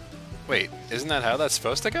 Wait, isn't that how that's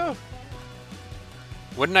supposed to go?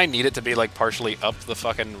 Wouldn't I need it to be, like, partially up the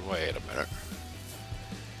fucking... Wait a minute.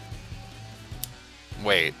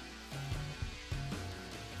 Wait.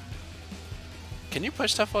 Can you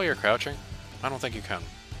push stuff while you're crouching? I don't think you can.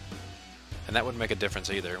 And that wouldn't make a difference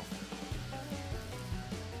either.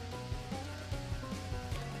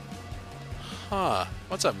 Huh.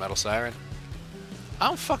 What's up, Metal Siren? I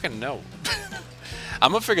don't fucking know.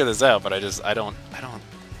 I'm gonna figure this out, but I don't...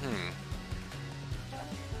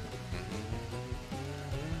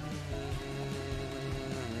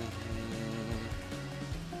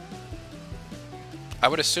 I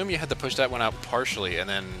would assume you had to push that one out partially and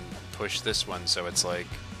then push this one so it's like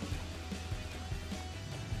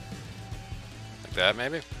that,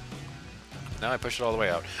 maybe? No, I pushed it all the way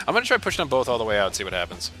out. I'm gonna try pushing them both all the way out and see what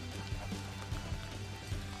happens.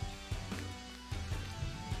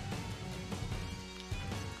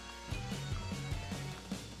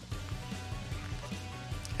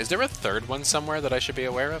 Is there a third one somewhere that I should be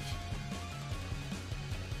aware of?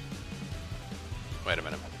 Wait a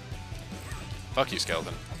minute. Fuck you,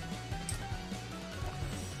 skeleton.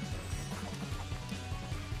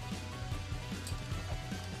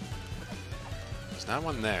 There's not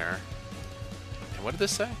one there. And what did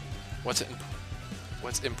this say? What's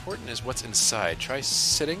important is what's inside. Try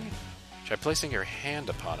sitting. Try placing your hand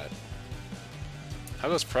upon it. How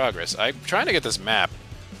goes progress? I'm trying to get this map.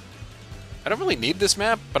 I don't really need this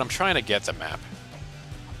map, but I'm trying to get the map.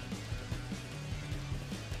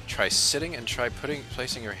 Try sitting and try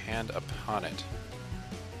placing your hand upon it.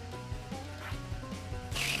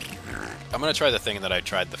 I'm gonna try the thing that I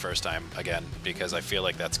tried the first time again, because I feel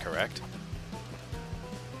like that's correct.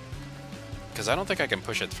 Because I don't think I can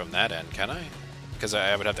push it from that end, can I? Because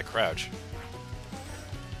I would have to crouch.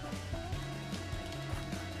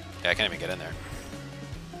 Yeah, I can't even get in there.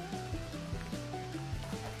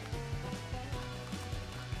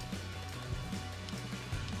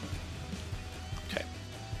 Okay.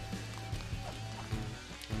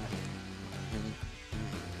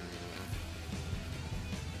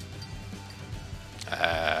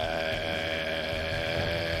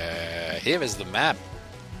 here is the map.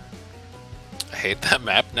 I hate that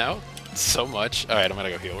map now so much. Alright, I'm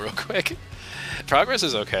gonna go heal real quick. Progress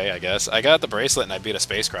is okay, I guess. I got the bracelet and I beat a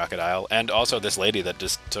space crocodile, and also this lady that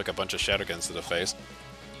just took a bunch of shadowguns to the face.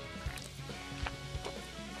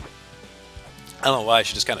 I don't know why,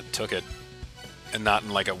 she just kind of took it. And not in,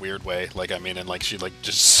 like, a weird way. Like, I mean, and, like, she, like,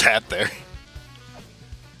 just sat there.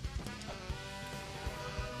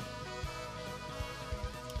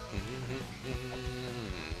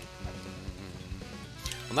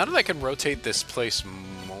 Well, now that I can rotate this place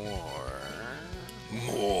more...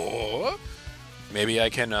 Maybe I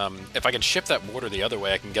can, if I can shift that water the other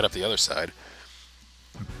way, I can get up the other side.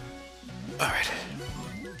 Alright.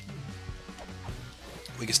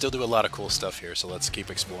 We can still do a lot of cool stuff here, so let's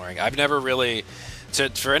keep exploring. I've never really...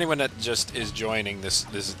 for anyone that just is joining this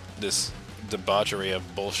debauchery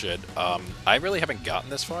of bullshit, I really haven't gotten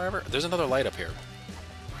this far ever. There's another light up here.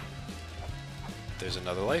 There's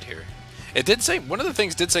another light here. It did say... One of the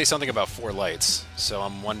things did say something about 4 lights, so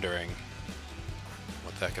I'm wondering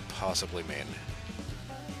what that could possibly mean.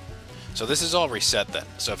 So this is all reset then.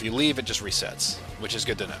 So if you leave, it just resets, which is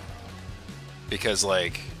good to know. Because,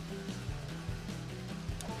 like...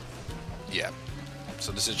 Yeah.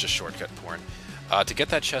 So this is just shortcut porn. To get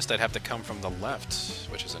that chest, I'd have to come from the left,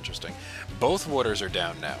 which is interesting. Both waters are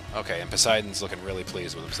down now. Okay, and Poseidon's looking really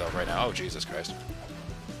pleased with himself right now. Oh, Jesus Christ.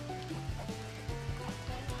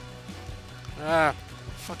 Ah,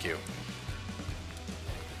 fuck you.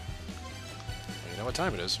 Well, you know what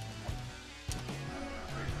time it is.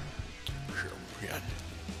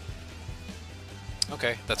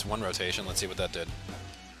 Okay, that's 1 rotation. Let's see what that did.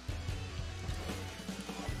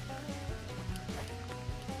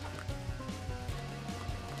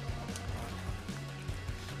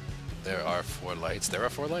 There are 4 lights. There are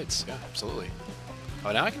 4 lights. Yeah, absolutely.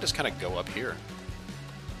 Oh, now I can just kind of go up here.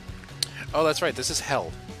 Oh, that's right. This is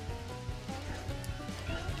hell.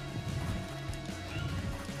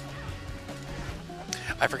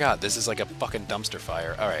 I forgot. This is like a fucking dumpster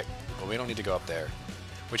fire. Alright. Well, we don't need to go up there.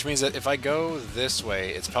 Which means that if I go this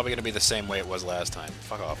way, it's probably going to be the same way it was last time.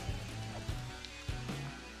 Fuck off.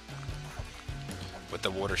 With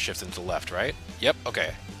the water shifting to the left, right? Yep,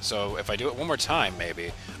 okay. So if I do it one more time,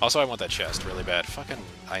 maybe. Also, I want that chest really bad. Fucking,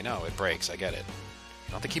 I know, it breaks. I get it.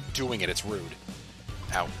 You don't have to keep doing it. It's rude.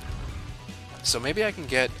 Ow. So maybe I can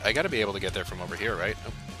get... I gotta be able to get there from over here, right?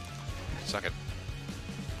 Nope. Suck it.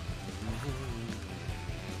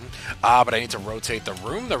 Ah, but I need to rotate the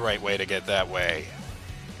room the right way to get that way.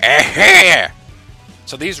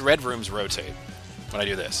 So these red rooms rotate when I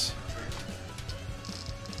do this.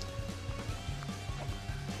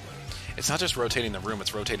 It's not just rotating the room,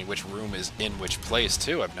 it's rotating which room is in which place,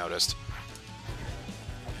 too, I've noticed.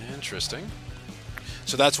 Interesting.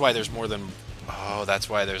 So that's why there's more than... Oh, that's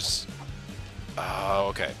why there's... Oh,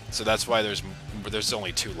 okay. So that's why there's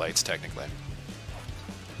only 2 lights, technically.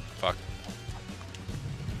 Fuck.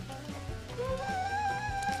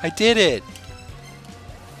 I did it!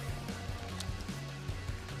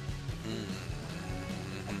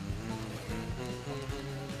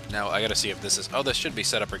 Now, I gotta see if this is... Oh, this should be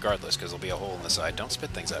set up regardless, because there'll be a hole in the side. Don't spit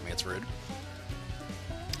things at me, it's rude.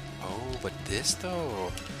 Oh, but this,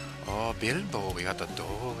 though... Oh, Bilbo, we got the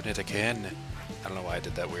door in it again. I don't know why I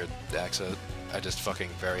did that weird accent. I just fucking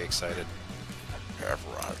very excited. Right.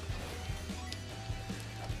 What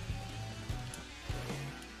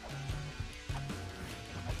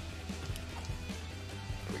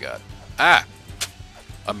do we got? Ah!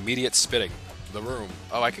 Immediate spitting. The room.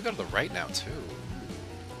 Oh, I could go to the right now, too.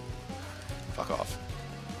 Fuck off.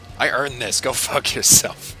 I earned this. Go fuck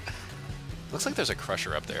yourself. Looks like there's a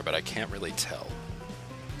crusher up there, but I can't really tell.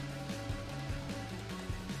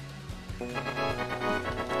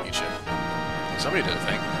 Eat shit. Somebody did a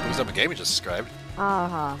thing. Who's up a game and just subscribed?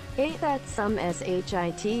 Aha. Ain't that some shit?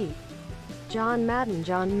 John Madden,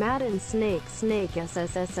 Snake,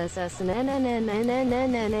 SSSSS,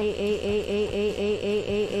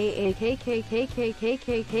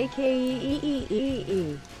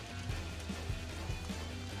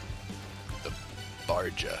 The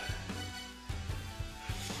Barja.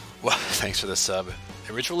 Well, thanks for the sub.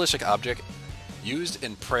 A ritualistic object used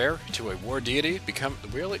in prayer to a war deity to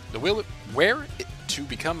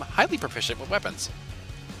become highly proficient with weapons.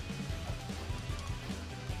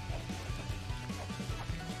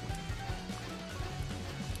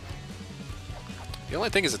 The only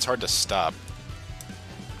thing is it's hard to stop.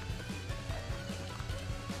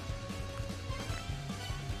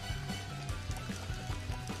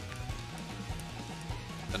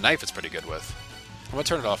 The knife it's pretty good with. I'm gonna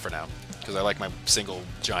turn it off for now, because I like my single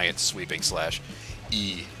giant sweeping slash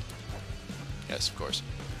E. Yes, of course.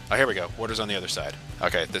 Oh, here we go. Water's on the other side.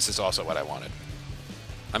 Okay, this is also what I wanted.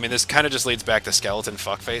 I mean, this kind of just leads back to Skeleton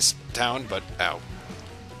Fuckface Town, but ow.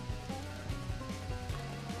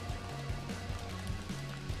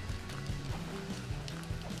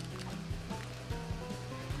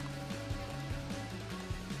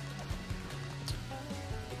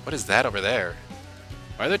 What is that over there?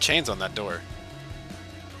 Why are there chains on that door?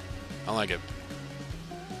 I don't like it.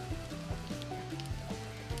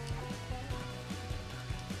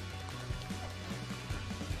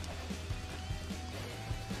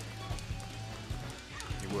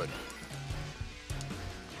 You would.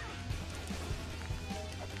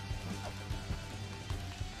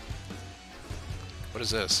 What is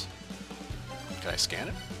this? Can I scan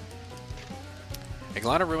it?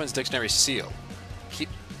 Iglana Ruins Dictionary Seal.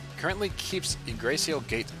 Currently keeps Yggdrasil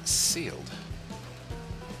Gate sealed.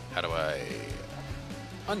 How do I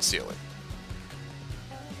unseal it?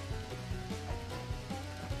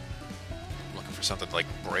 I'm looking for something like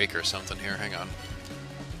break or something here. Hang on.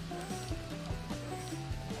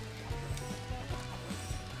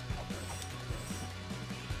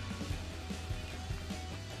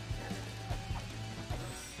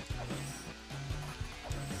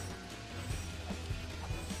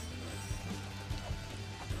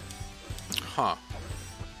 Huh.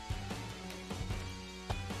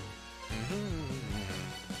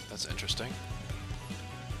 That's interesting.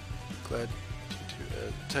 Glad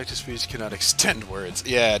detective speech cannot extend words.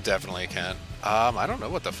 Yeah, it definitely can. I don't know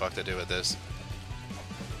what the fuck to do with this.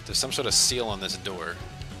 There's some sort of seal on this door,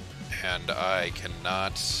 and I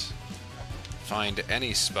cannot find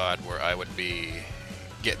any spot where I would be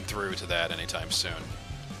getting through to that anytime soon.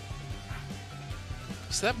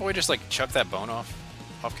 So that boy just like chuck that bone off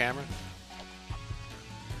camera?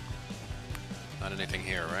 Not anything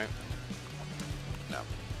here, right? No.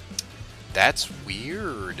 That's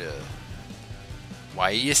weird. Why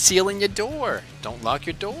are you sealing your door? Don't lock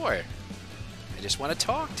your door. I just want to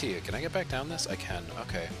talk to you. Can I get back down this? I can.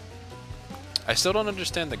 Okay. I still don't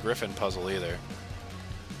understand the Griffin puzzle either.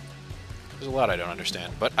 There's a lot I don't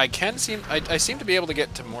understand. But I seem to be able to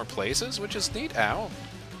get to more places, which is neat. Ow.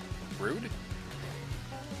 Rude.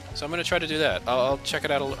 So I'm going to try to do that. I'll check it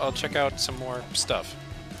out. I'll check out some more stuff.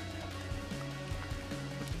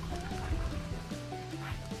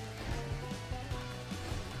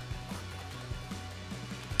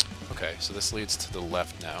 Okay, so this leads to the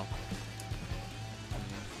left now.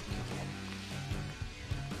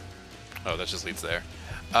 Oh, that just leads there.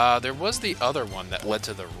 There was the other one that led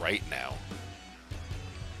to the right now.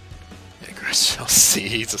 Yggdrasil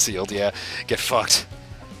Seeds sealed, yeah. Get fucked.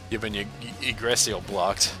 You've been Yggdrasil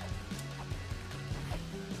blocked.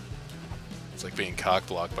 It's like being cock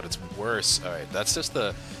blocked, but it's worse. Alright, that's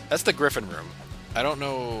the Griffin room. I don't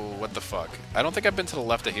know what the fuck. I don't think I've been to the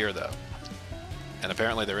left of here, though. And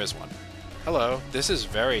apparently there is one. Hello. This is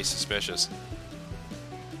very suspicious.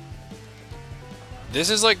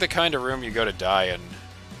 This is like the kind of room you go to die in.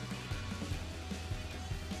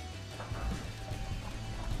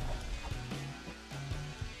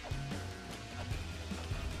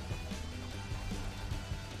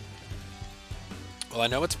 Well, I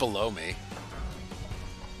know it's below me.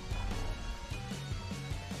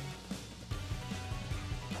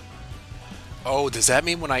 Oh, does that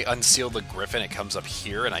mean when I unseal the Griffin, it comes up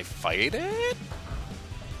here and I fight it?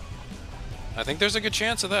 I think there's a good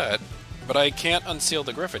chance of that. But I can't unseal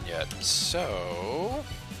the Griffin yet. So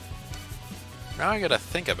now I gotta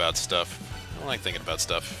think about stuff. I don't like thinking about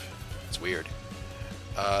stuff. It's weird.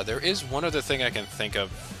 There is one other thing I can think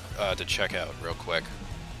of to check out real quick.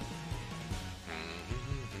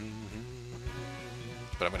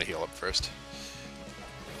 But I'm gonna heal up first.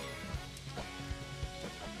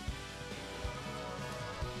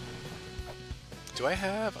 Do I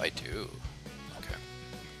have? I do. Okay.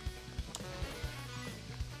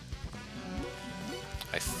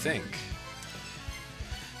 I think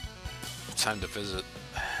it's time to visit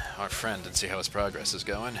our friend and see how his progress is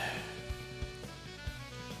going.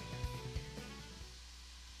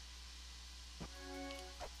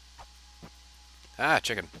 Ah,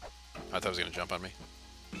 chicken. I thought it was going to jump on me.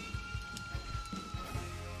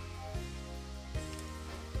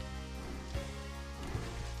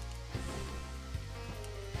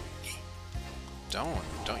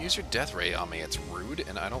 Don't use your death ray on me. It's rude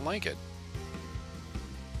and I don't like it.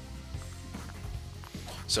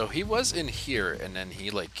 So he was in here and then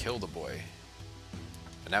he like killed a boy.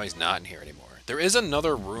 But now he's not in here anymore. There is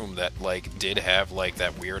another room that like did have like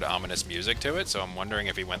that weird ominous music to it, so I'm wondering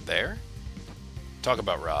if he went there. Talk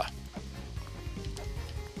about Ra.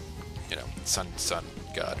 You know, sun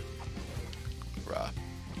god. Ra.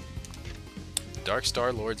 Dark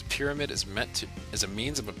Star Lord's pyramid is as a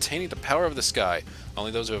means of obtaining the power of the sky.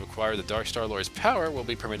 Only those who have acquired the Dark Star Lord's power will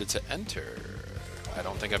be permitted to enter. I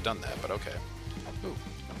don't think I've done that, but okay. Ooh,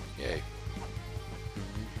 yay.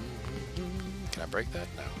 Can I break that?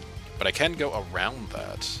 No. But I can go around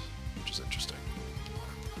that, which is interesting.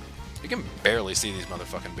 You can barely see these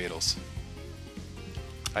motherfucking beetles.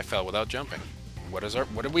 I fell without jumping. What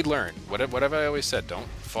did we learn? What have I always said? Don't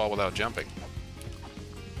fall without jumping.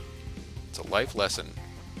 It's a life lesson.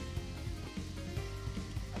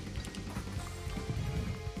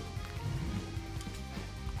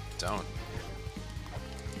 Don't.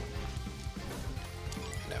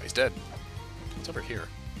 Now he's dead. What's over here?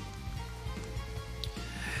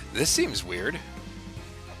 This seems weird.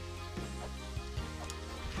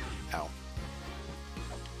 Ow.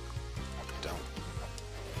 Don't.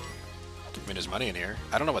 I mean, there's money in here.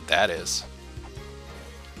 I don't know what that is.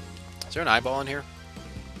 Is there an eyeball in here?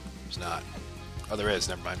 There's not. Oh, there is.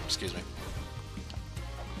 Never mind. Excuse me.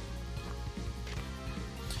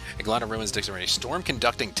 Iglana Ruins Dictionary.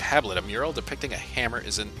 Storm-conducting tablet. A mural depicting a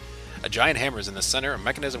giant hammer is in the center. A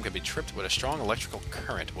mechanism can be tripped with a strong electrical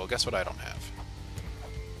current. Well, guess what I don't have?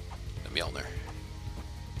 A Mjolnir.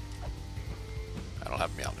 I don't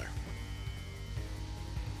have a Mjolnir.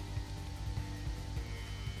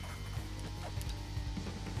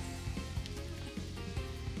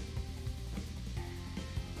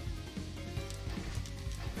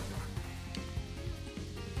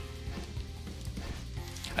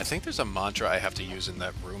 I think there's a mantra I have to use in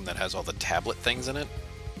that room that has all the tablet things in it.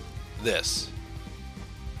 This.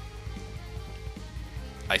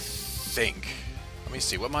 I think. Let me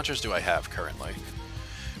see. What mantras do I have currently?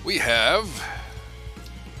 We have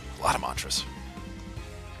a lot of mantras.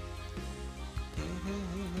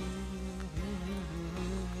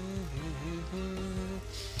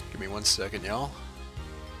 Give me 1 second, y'all.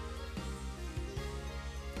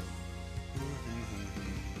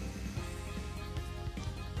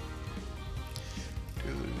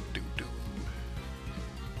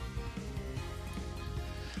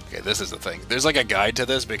 Okay, this is the thing. There's like a guide to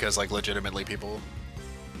this because like legitimately people...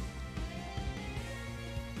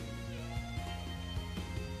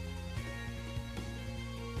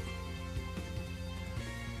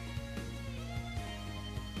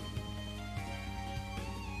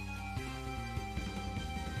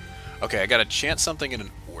 Okay, I gotta chant something in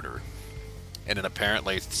an order. And then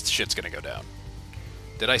apparently shit's gonna go down.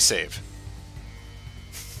 Did I save?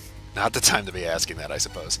 Not the time to be asking that, I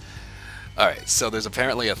suppose. Alright, so there's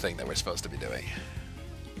apparently a thing that we're supposed to be doing.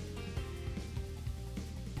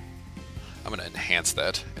 I'm gonna enhance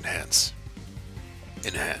that. Enhance.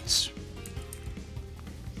 Enhance.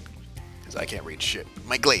 Because I can't read shit.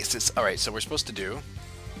 My glasses. Alright, so we're supposed to do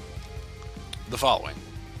the following.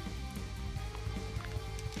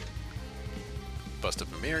 Bust up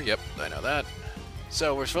a mirror. Yep, I know that.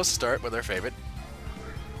 So we're supposed to start with our favorite.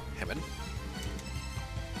 Himmin.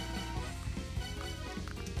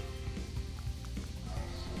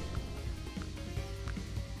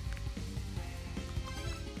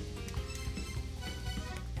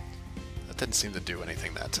 Didn't seem to do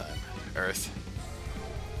anything that time. Earth.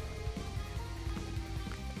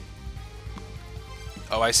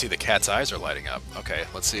 Oh, I see the cat's eyes are lighting up. Okay,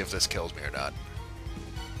 let's see if this kills me or not.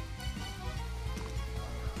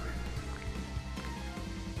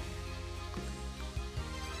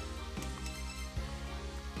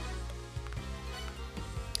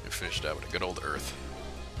 I finished out with a good old Earth.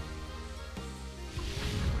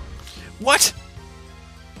 What?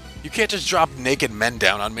 You can't just drop naked men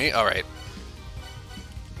down on me? Alright.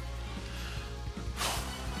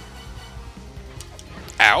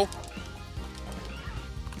 Ow.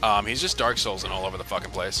 He's just Dark Souls and all over the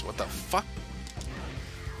fucking place. What the fuck?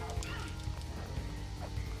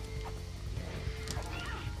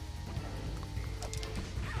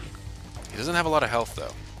 He doesn't have a lot of health,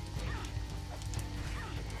 though.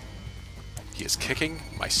 He is kicking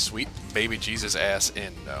my sweet baby Jesus ass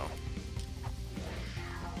in, though.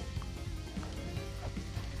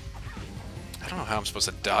 I don't know how I'm supposed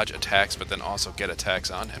to dodge attacks, but then also get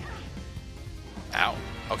attacks on him. Ow.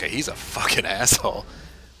 Okay, he's a fucking asshole.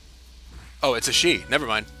 Oh, it's a she. Never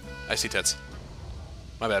mind. I see tits.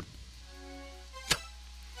 My bad.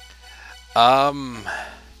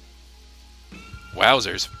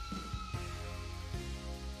 Wowzers.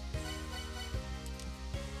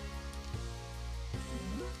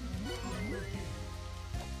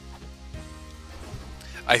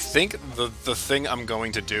 I think the thing I'm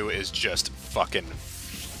going to do is just fucking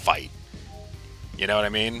fight. You know what I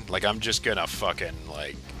mean? Like, I'm just gonna fucking,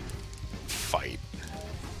 like, fight.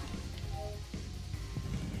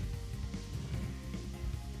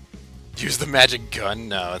 Use the magic gun?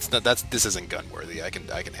 No, it's not. This isn't gun worthy. I can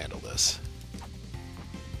handle this.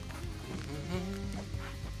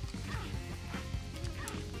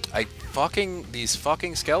 These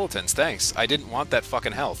fucking skeletons. Thanks. I didn't want that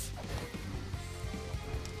fucking health.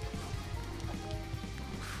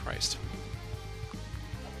 Christ.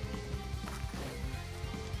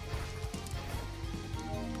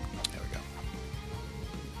 There we go.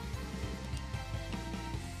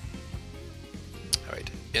 All right.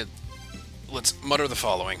 Let's mutter the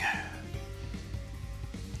following.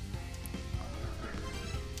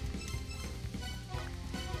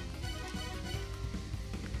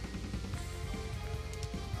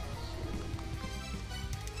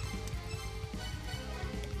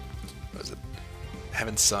 What is it?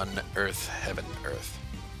 Heaven, sun, earth, heaven, earth.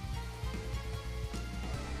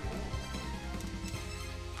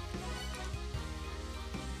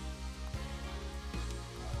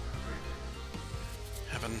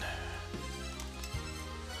 Heaven.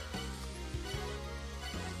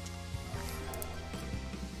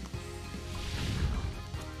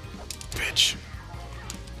 Bitch.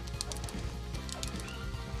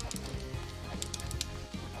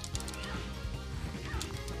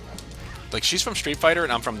 Like, she's from Street Fighter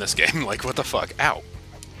and I'm from this game. Like, what the fuck? Ow.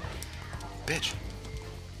 Bitch.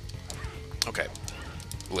 Okay.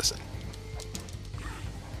 Listen.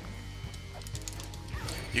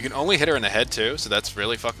 You can only hit her in the head, too, so that's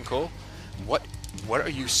really fucking cool. What are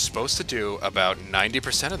you supposed to do about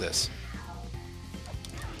 90% of this?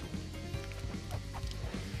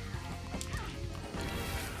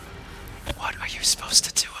 What are you supposed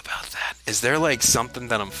to do about that? Is there, like, something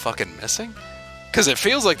that I'm fucking missing? Because it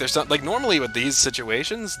feels like there's something... Like, normally with these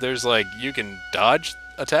situations, there's, like, you can dodge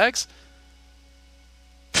attacks.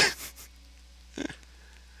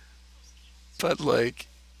 But, like...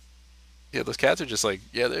 Yeah, those cats are just like...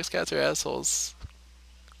 Yeah, those cats are assholes.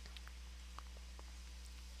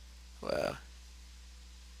 Wow.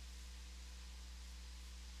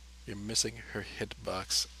 You're missing her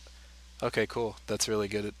hitbox. Okay, cool. That's really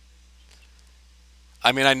good.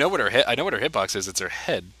 I mean, I know what her hitbox is. It's her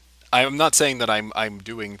head. I'm not saying that I'm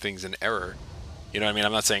doing things in error. You know what I mean?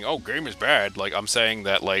 I'm not saying, oh, game is bad. Like, I'm saying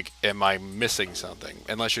that, like, am I missing something?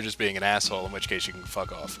 Unless you're just being an asshole, in which case you can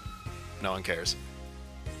fuck off. No one cares.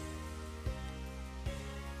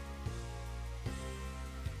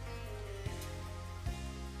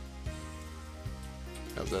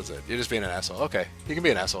 That's it. You're just being an asshole. Okay. You can be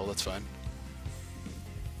an asshole. That's fine.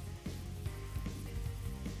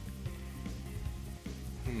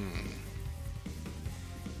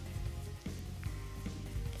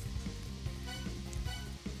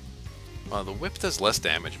 Well, the whip does less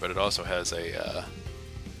damage, but it also has a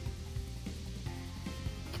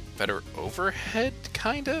better overhead,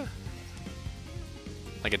 kinda?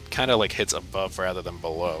 Like, it kinda, like, hits above rather than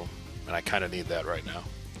below. And I kinda need that right now.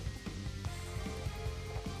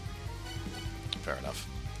 Fair enough.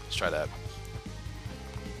 Let's try that.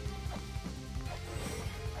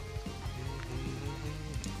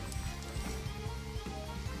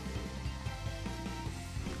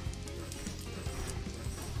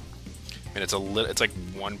 I mean, it's like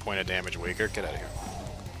 1 point of damage weaker. Get out of here.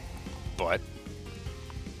 But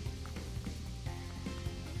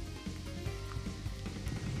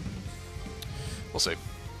we'll see.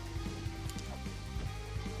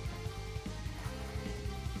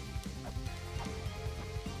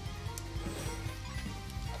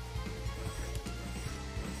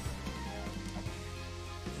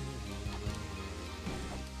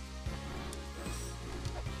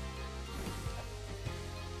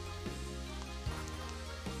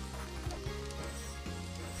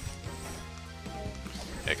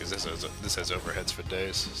 Yeah, because this has overheads for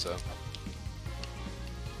days, so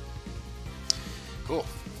cool.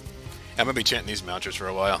 I'm gonna be chanting these mounters for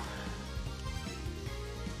a while.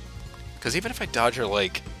 Because even if I dodge her,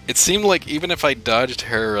 like, it seemed like even if I dodged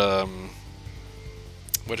her,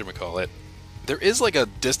 whatchamacallit, there is like a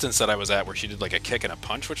distance that I was at where she did like a kick and a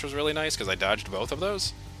punch, which was really nice because I dodged both of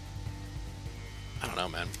those. I don't know,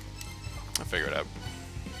 man. I'll figure it out.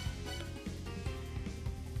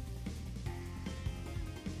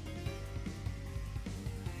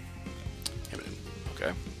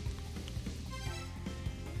 Okay.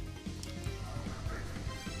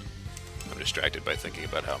 I'm distracted by thinking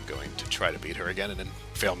about how I'm going to try to beat her again and then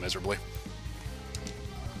fail miserably.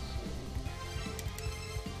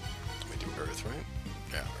 Let me do Earth, right?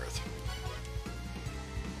 Yeah, Earth.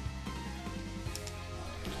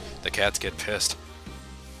 The cats get pissed.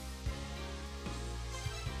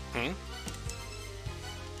 You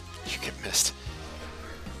get missed.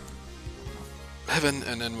 Heaven,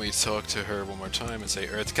 and then we talk to her one more time and say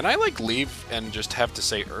Earth. Can I, like, leave and just have to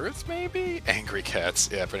say Earth, maybe? Angry cats.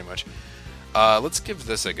 Yeah, pretty much. Let's give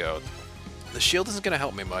this a go. The shield isn't gonna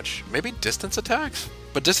help me much. Maybe distance attacks?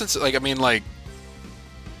 But distance, like, I mean, like...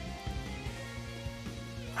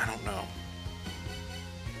 I don't know.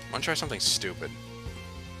 I want to try something stupid.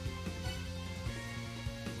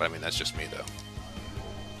 But, I mean, that's just me, though.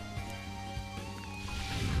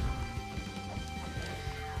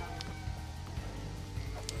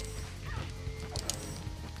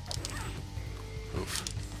 Oof.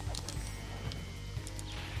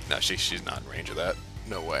 No, she's not in range of that.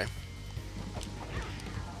 No way.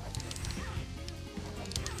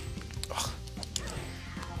 Ugh.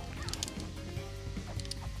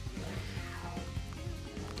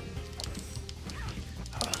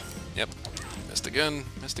 Yep. Missed again.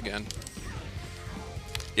 Missed again.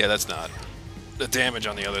 Yeah, that's not. The damage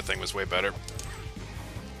on the other thing was way better.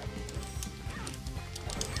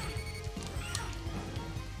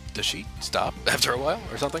 Does she stop after a while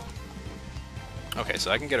or something? Okay,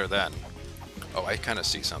 so I can get her then. Oh, I kind of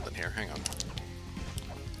see something here. Hang on.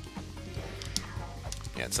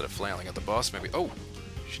 Yeah, instead of flailing at the boss, maybe... Oh!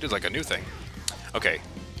 She did like a new thing. Okay,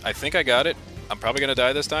 I think I got it. I'm probably going to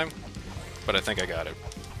die this time, but I think I got it.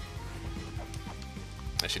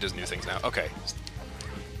 And she does new things now. Okay.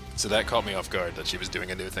 So that caught me off guard that she was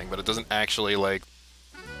doing a new thing, but it doesn't actually, like...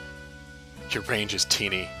 Your range is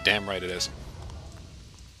teeny. Damn right it is.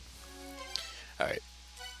 Alright.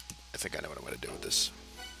 I think I know what I'm going to do with this.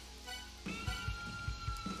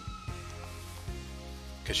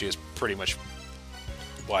 Because she is pretty much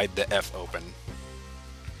wide the F open.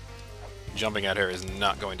 Jumping at her is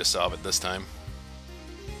not going to solve it this time.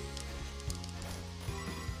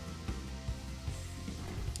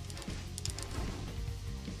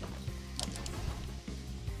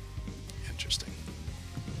 Interesting.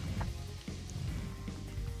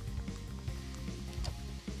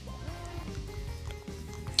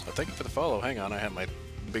 Oh, thank you for the follow. Hang on, I have my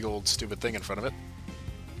big old stupid thing in front of it.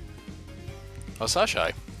 Oh,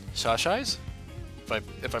 Sashai. Sashai's?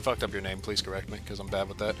 If I fucked up your name, please correct me, because I'm bad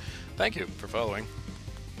with that. Thank you for following.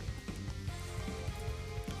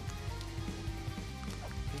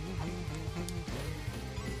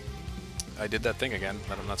 I did that thing again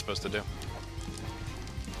that I'm not supposed to do.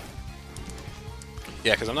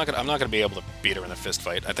 Yeah, because I'm not gonna be able to beat her in a fist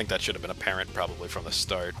fight. I think that should have been apparent probably from the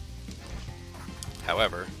start.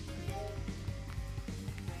 However,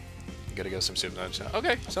 gotta go some soup.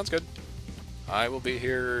 Okay, sounds good. I will be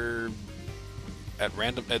here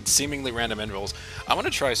at seemingly random intervals. I want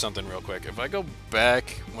to try something real quick. If I go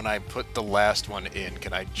back when I put the last one in,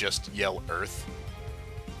 can I just yell Earth?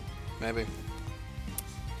 Maybe.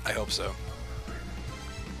 I hope so.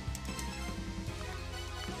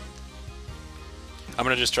 I'm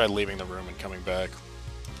gonna just try leaving the room and coming back.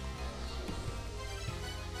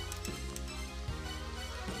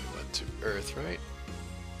 We went to Earth, right?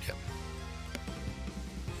 Yep.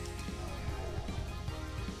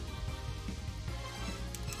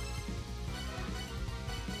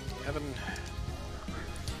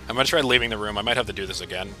 I'm gonna try leaving the room. I might have to do this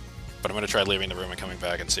again, but I'm gonna try leaving the room and coming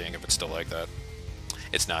back and seeing if it's still like that.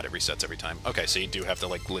 It's not. It resets every time. Okay, so you do have to,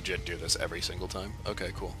 like, legit do this every single time.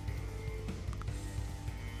 Okay, cool.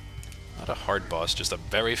 Not a hard boss, just a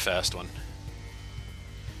very fast one.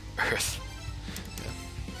 Earth. Yeah.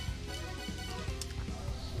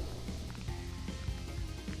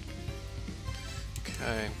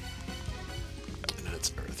 Okay. And then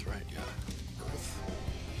it's Earth, right? Yeah. Earth.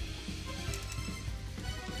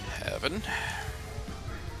 Heaven.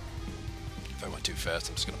 If I went too fast,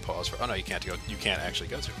 I'm just gonna pause for... Oh no, you can't go. You can't actually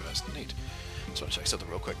go too fast. Neat. Just want to check something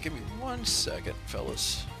real quick. Give me 1 second,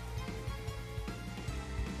 fellas.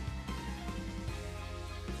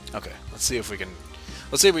 Okay, let's see if we can...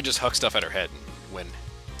 Let's see if we just huck stuff at her head and win.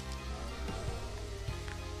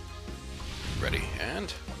 Ready,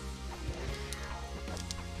 and...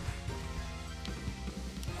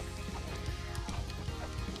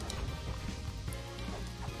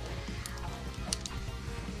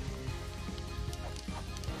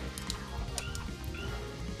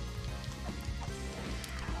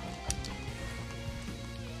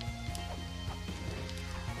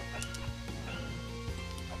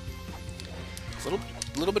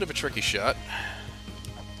 A little bit of a tricky shot.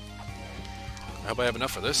 I hope I have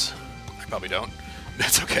enough for this. I probably don't.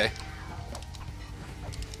 That's okay.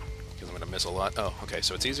 Because I'm going to miss a lot. Oh, okay,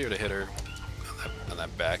 so it's easier to hit her on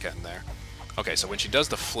that back end there. Okay, so when she does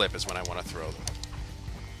the flip is when I want to throw them.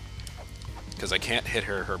 Because I can't hit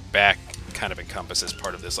her. Her back kind of encompasses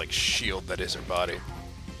part of this, like, shield that is her body.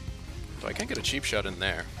 So I can't get a cheap shot in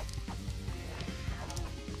there.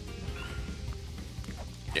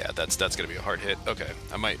 Yeah, that's gonna be a hard hit. Okay,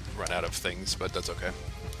 I might run out of things, but that's okay.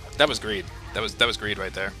 That was greed. That was greed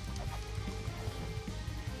right there.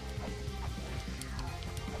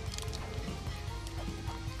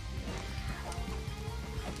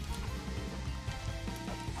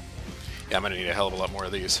 Yeah, I'm gonna need a hell of a lot more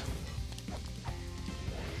of these.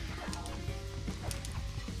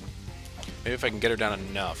 Maybe if I can get her down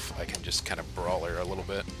enough, I can just kind of brawl her a little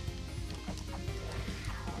bit.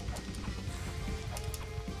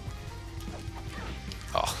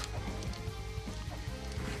 Oh.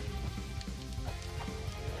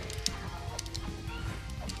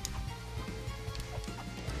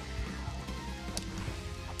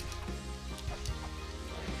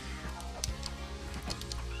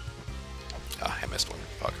 Ah, I missed one.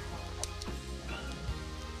 Fuck.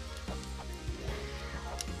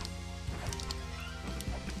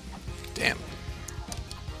 Damn.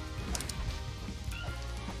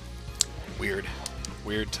 Weird.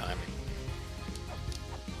 Weird timing.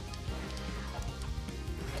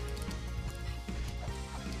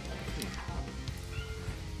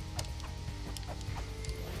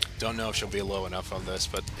 Don't know if she'll be low enough on this,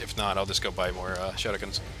 but if not, I'll just go buy more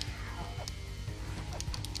shurikens.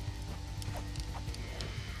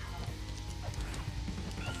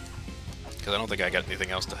 Because I don't think I got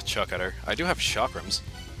anything else to chuck at her. I do have chakrams.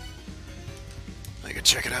 I could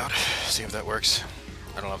check it out, see if that works.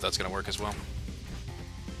 I don't know if that's going to work as well.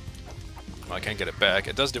 Well, I can't get it back.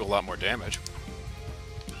 It does do a lot more damage.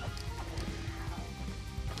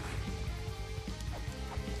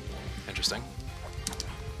 Interesting.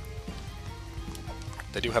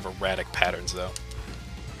 They do have erratic patterns, though.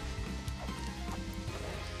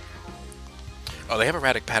 Oh, they have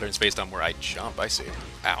erratic patterns based on where I jump. I see.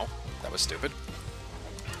 Ow. That was stupid.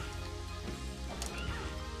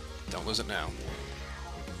 Don't lose it now.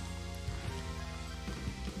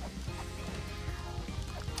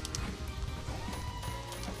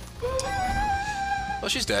 Well,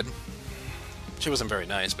 she's dead. She wasn't very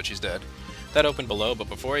nice, but she's dead. That opened below, but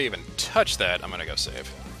before I even touch that, I'm gonna go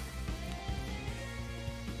save.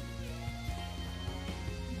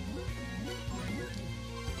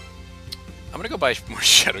 I'm gonna go buy more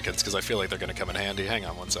shurikens because I feel like they're gonna come in handy. Hang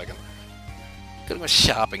on one second. Go to a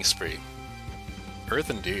shopping spree. Earth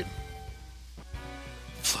indeed.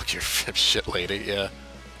 Fuck your shit lady, yeah.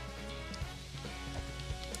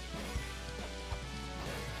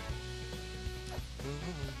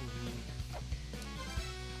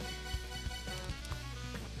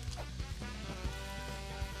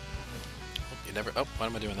 You never... Oh, what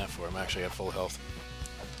am I doing that for? I'm actually at full health.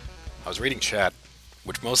 I was reading chat,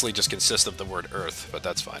 which mostly just consists of the word Earth, but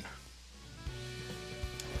that's fine.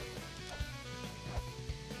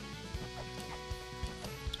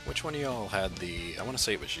 Which one of y'all had the... I want to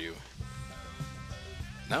say it was you.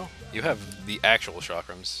 No? You have the actual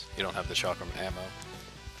chakrams. You don't have the chakram ammo.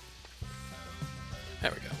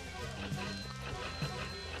 There we go.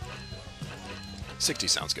 60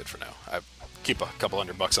 sounds good for now. I keep a couple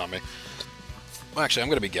 $100 on me. Well, actually, I'm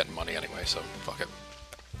going to be getting money anyway, so fuck it.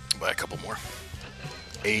 Buy a couple more.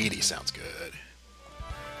 80 sounds good.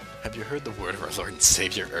 Have you heard the word of our Lord and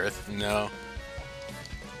Savior Earth? No.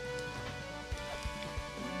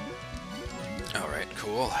 Alright,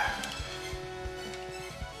 cool.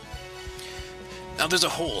 Now there's a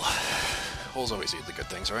hole. Holes always eat the good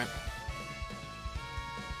things, right?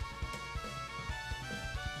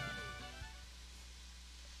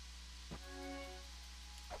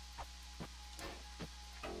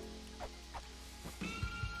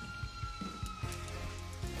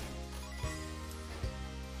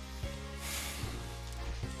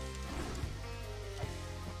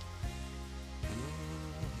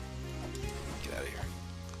 Get out of here.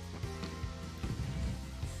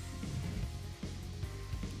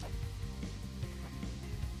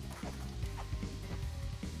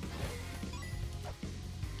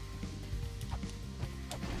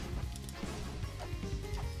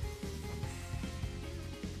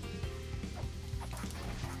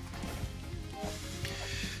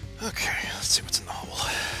 Okay, let's see what's in the hole.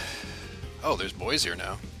 Oh, there's boys here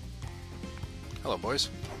now. Hello, boys.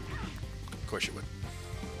 Of course you would.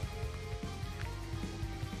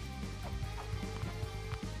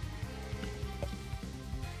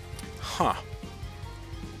 Huh.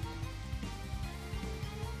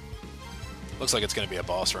 Looks like it's going to be a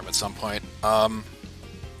boss room at some point.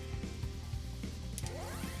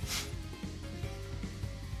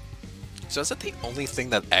 So is that the only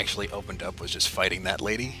thing that actually opened up was just fighting that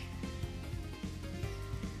lady?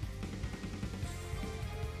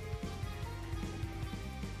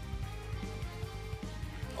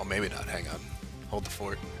 Oh, maybe not. Hang on. Hold the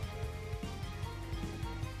fort.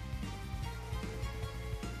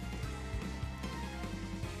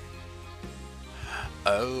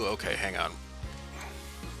 Oh, okay, hang on.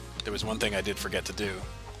 There was one thing I did forget to do.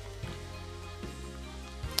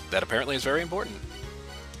 That apparently is very important.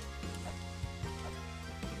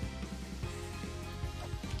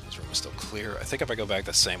 This room is still clear. I think if I go back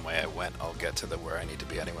the same way I went, I'll get to where I need to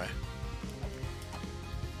be anyway.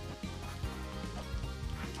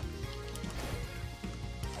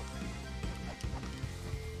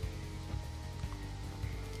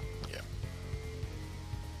 Yeah.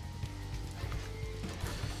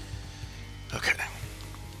 Okay.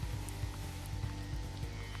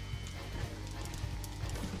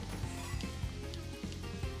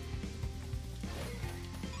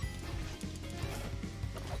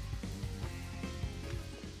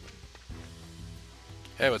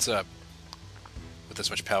 Hey, what's up? With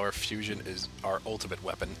this much power, fusion is our ultimate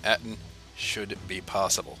weapon. Atten should be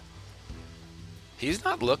possible. He's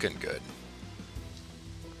not looking good.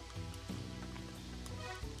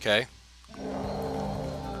 Okay.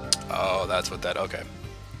 Oh, that's what that... Okay.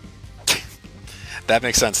 That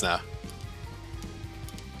makes sense now.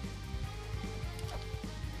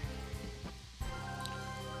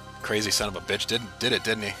 Crazy son of a bitch did it,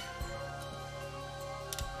 didn't he?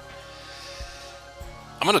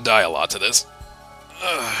 I'm gonna die a lot to this.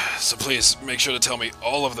 So please, make sure to tell me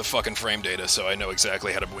all of the fucking frame data so I know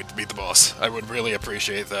exactly how to beat the boss. I would really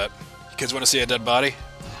appreciate that. You kids want to see a dead body?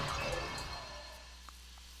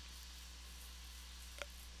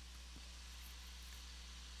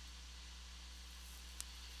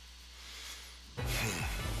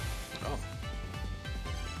 Oh.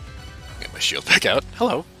 Get my shield back out.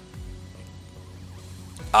 Hello.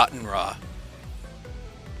 Aten Ra.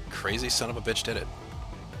 Crazy son of a bitch did it.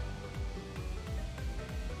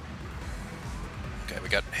 Okay, we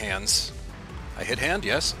got hands. I hit hand,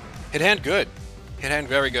 yes. Hit hand, good. Hit hand,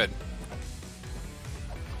 very good.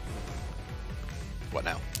 What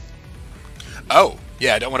now? Oh,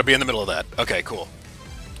 yeah, I don't want to be in the middle of that. Okay, cool.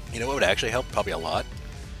 You know what would actually help? Probably a lot.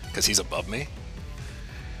 Because he's above me.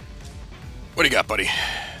 What do you got, buddy?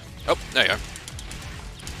 Oh, there you are.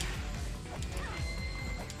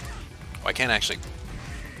 Oh, I can't actually...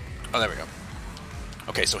 Oh, there we go.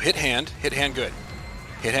 Okay, so hit hand good.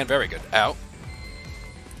 Hit hand, very good. Ow.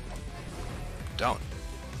 Don't.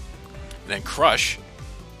 And then crush.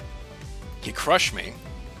 He crushed me.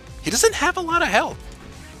 He doesn't have a lot of health.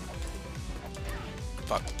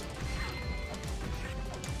 Fuck.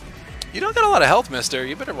 You don't got a lot of health, mister.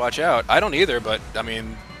 You better watch out. I don't either, but, I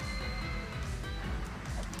mean...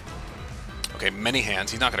 Okay, many hands.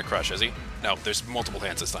 He's not going to crush, is he? No, there's multiple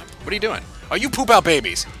hands this time. What are you doing? Oh, you poop out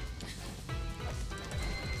babies!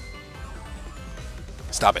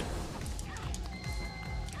 Stop it.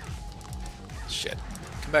 Shit.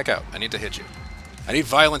 Come back out. I need to hit you. I need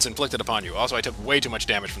violence inflicted upon you. Also, I took way too much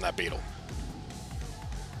damage from that beetle.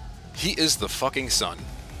 He is the fucking sun.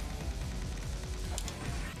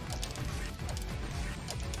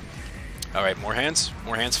 Alright, more hands?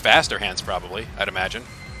 More hands? Faster hands, probably, I'd imagine.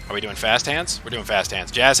 Are we doing fast hands? We're doing fast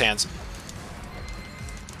hands. Jazz hands.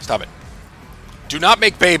 Stop it. Do not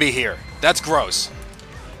make baby here. That's gross.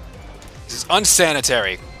 This is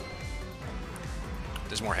unsanitary.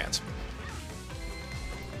 There's more hands.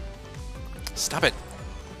 Stop it.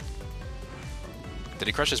 Did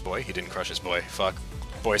he crush his boy? He didn't crush his boy. Fuck.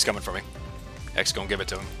 Boy's coming for me. X gonna give it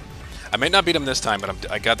to him. I may not beat him this time,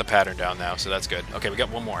 but I got the pattern down now, so that's good. Okay, we got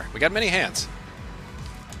one more. We got many hands.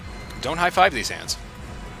 Don't high-five these hands.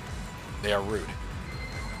 They are rude.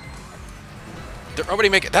 They're already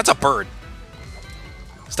making... That's a bird.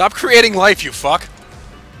 Stop creating life, you fuck.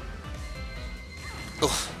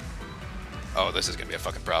 Ugh. Oh, this is gonna be a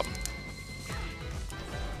fucking problem.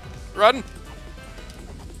 Run!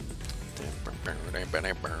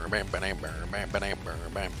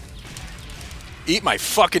 Eat my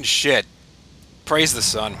fucking shit. Praise the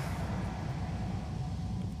sun.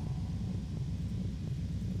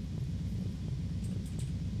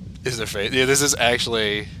 Is there fate? Yeah, this is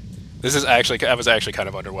actually, that was actually kind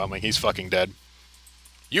of underwhelming. He's fucking dead.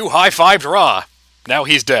 You high-fived Ra! Now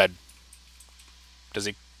he's dead. Does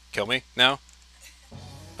he kill me now?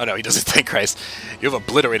 Oh no, he doesn't, thank Christ. You have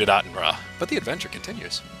obliterated Aten Ra. But the adventure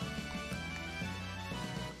continues.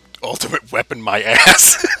 Ultimate weapon my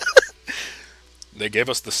ass. They gave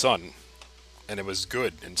us the sun. And it was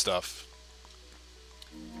good and stuff.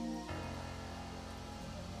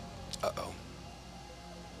 Uh-oh.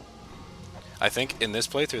 I think in this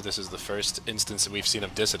playthrough, this is the first instance that we've seen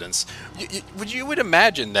of dissonance. You would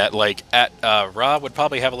imagine that, like, Ra would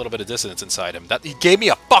probably have a little bit of dissonance inside him. That he gave me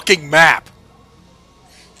a fucking map!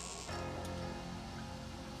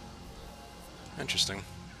 Interesting.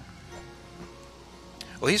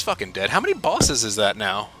 Well, he's fucking dead. How many bosses is that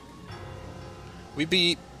now? We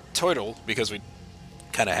beat Turtle because we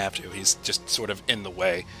kind of have to. He's just sort of in the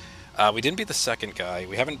way. We didn't beat the second guy.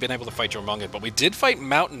 We haven't been able to fight Jormungand, but we did fight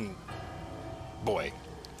Mountain Boy.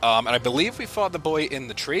 And I believe we fought the boy in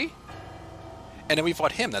the tree. And then we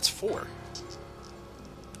fought him. That's 4.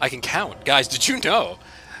 I can count. Guys, did you know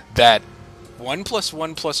that 1 plus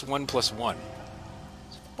 1 plus 1 plus 1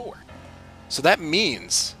 is 4? So that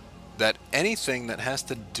means that anything that has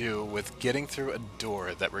to do with getting through a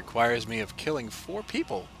door that requires me of killing 4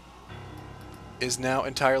 people is now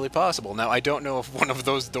entirely possible. Now, I don't know if one of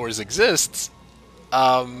those doors exists.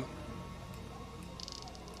 But,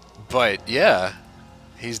 yeah.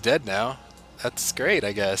 He's dead now. That's great,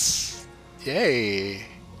 I guess. Yay.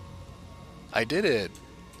 I did it.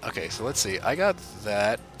 Okay, so let's see. I got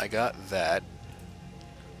that. I got that.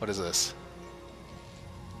 What is this?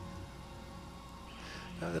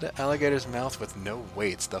 The alligator's mouth with no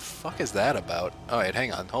weights. The fuck is that about? Alright,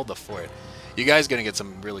 hang on. Hold the fort. You guys gonna get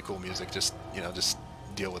some really cool music. Just, you know, just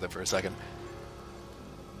deal with it for a second.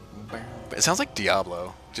 It sounds like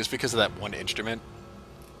Diablo, just because of that one instrument.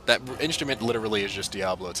 That instrument literally is just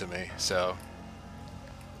Diablo to me, so...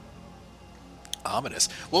 Ominous.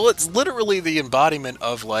 Well, it's literally the embodiment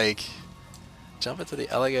of, like... Jump into the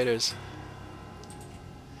alligators.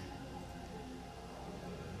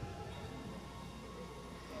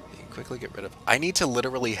 You can quickly get rid of... I need to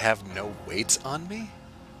literally have no weights on me?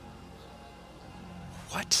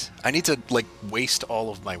 What? I need to, like, waste all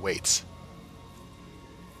of my weights.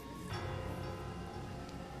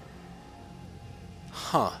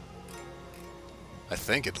 Huh. I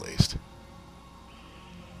think, at least.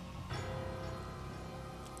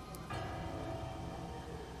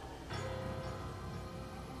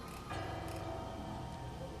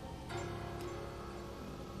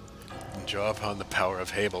 Draw upon the power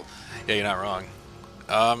of Habel. Yeah, you're not wrong.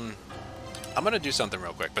 I'm gonna do something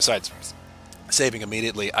real quick, besides saving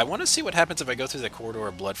immediately. I want to see what happens if I go through the corridor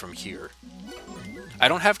of blood from here. I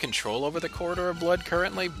don't have control over the corridor of blood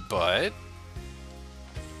currently, but...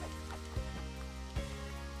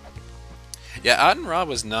 Yeah, Aten-Ra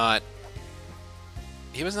was not...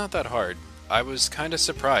 He was not that hard. I was kind of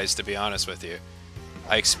surprised, to be honest with you.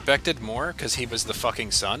 I expected more, because he was the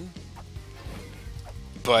fucking sun.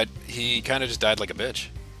 But he kind of just died like a bitch.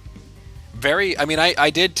 I mean, I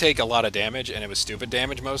did take a lot of damage, and it was stupid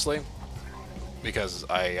damage, mostly. Because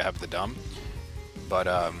I have the dumb. But,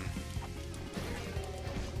 I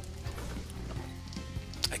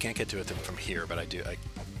can't get to it from here, but I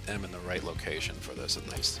am in the right location for this, at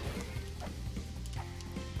least.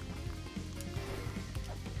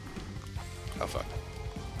 Oh, fuck.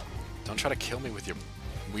 Don't try to kill me with your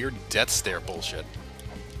weird death stare bullshit.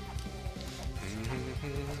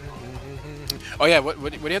 Oh yeah, what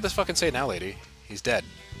do you have to fucking say now, lady? He's dead.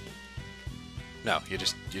 No, you're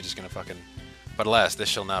just gonna fucking... But alas, this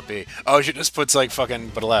shall not be. Oh, she just puts like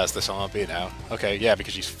fucking... But alas, this shall not be now. Okay, yeah,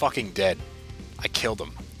 because she's fucking dead. I killed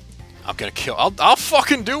him. I'm gonna kill... I'll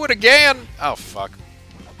fucking do it again! Oh, fuck.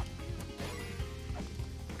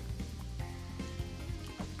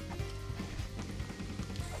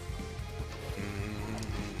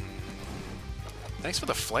 Thanks for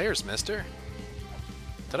the flares, mister.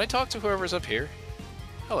 Did I talk to whoever's up here?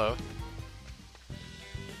 Hello.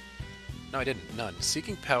 No, I didn't. None.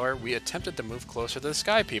 Seeking power, we attempted to move closer to the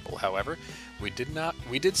Sky People. However, we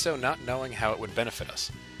did so not knowing how it would benefit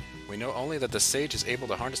us. We know only that the sage is able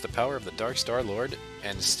to harness the power of the Dark Star Lord,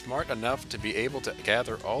 and is smart enough to be able to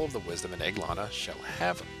gather all of the wisdom, and Eglana shall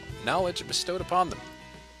have knowledge bestowed upon them.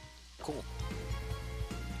 Cool.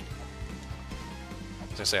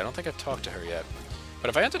 As I say, I don't think I've talked to her yet. But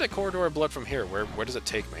if I enter the corridor of blood from here, where does it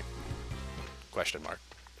take me? Question mark.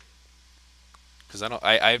 Because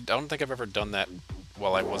I don't think I've ever done that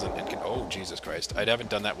while I wasn't in oh, Jesus Christ. I haven't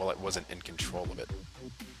done that while I wasn't in control of it.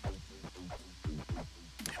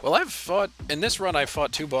 Well, in this run, I've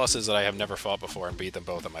fought 2 bosses that I have never fought before and beat them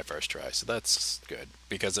both on my first try. So that's good.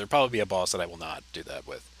 Because there'll probably be a boss that I will not do that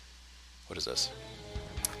with. What is this?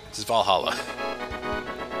 This is Valhalla.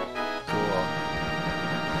 Cool.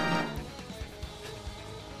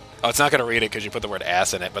 Oh, it's not going to read it because you put the word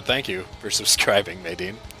ass in it, but thank you for subscribing,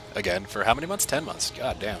 Nadine. Again, for how many months? 10 months.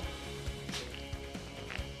 God damn.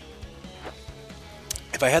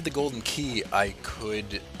 If I had the golden key, I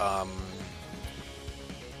could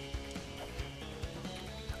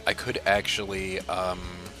actually,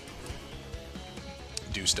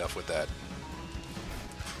 do stuff with that.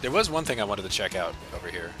 There was one thing I wanted to check out over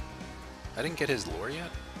here. I didn't get his lore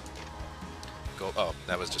yet? Oh,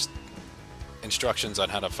 that was just... instructions on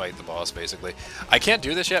how to fight the boss, basically. I can't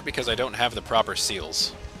do this yet because I don't have the proper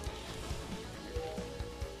seals.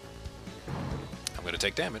 I'm going to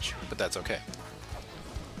take damage, but that's okay.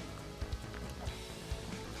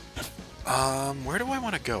 Where do I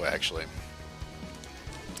want to go, actually?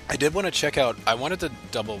 I did want to check out... I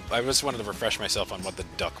just wanted to refresh myself on what the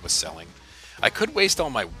duck was selling. I could waste all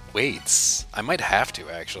my weights. I might have to,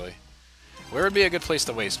 actually. Where would be a good place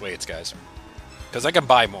to waste weights, guys? Because I can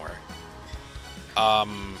buy more. Oh,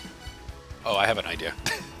 I have an idea.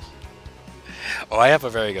 Oh, I have a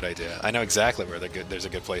very good idea. I know exactly where there's a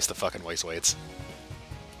good place to fucking waste weights.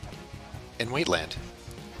 In Waitland.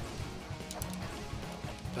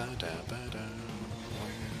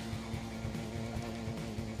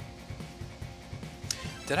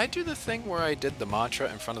 Did I do the thing where I did the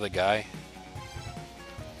mantra in front of the guy?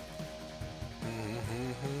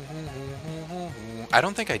 I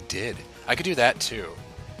don't think I did. I could do that too.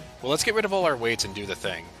 Well, let's get rid of all our weights and do the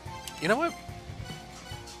thing. You know what?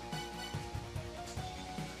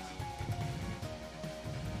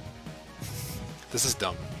 This is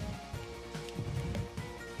dumb.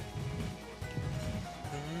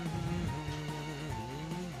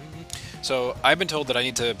 So, I've been told that I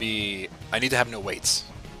need to have no weights.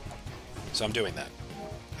 So I'm doing that.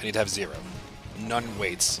 I need to have 0. None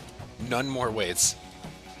weights. None more weights.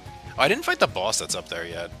 Oh, I didn't fight the boss that's up there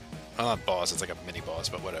yet. Well, not boss, it's like a mini-boss,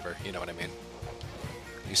 but whatever. You know what I mean.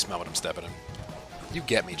 You smell what I'm stepping in. You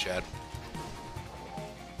get me, Chad.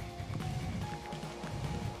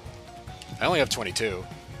 I only have 22.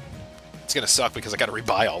 It's gonna suck because I gotta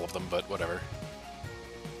rebuy all of them, but whatever.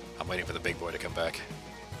 I'm waiting for the big boy to come back.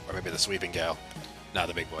 Or maybe the sweeping gal. Not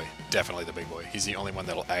the big boy. Definitely the big boy. He's the only one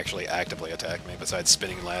that'll actually actively attack me, besides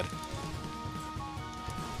Spinning Lad.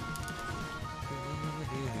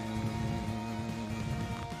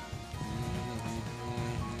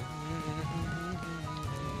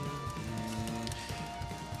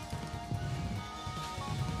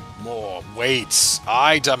 More weights!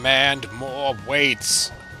 I demand more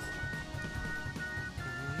weights!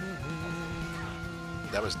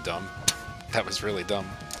 That was dumb. That was really dumb.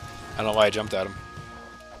 I don't know why I jumped at him.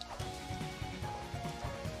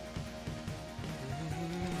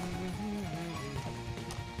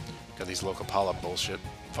 Got these Locopala bullshit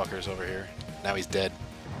fuckers over here. Now he's dead.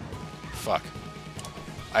 Fuck.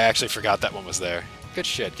 I actually forgot that one was there. Good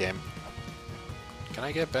shit, game. Can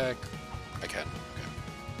I get back? I can. Okay.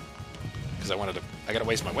 Because I gotta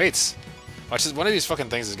waste my weights. Watch this. One of these fucking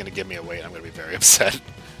things is gonna give me a weight. I'm gonna be very upset.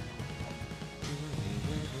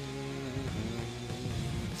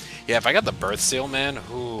 Yeah, if I got the Birth Seal, man,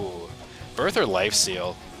 ooh. Birth or Life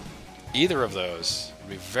Seal. Either of those would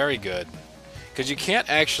be very good. Because you can't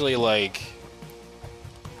actually, like...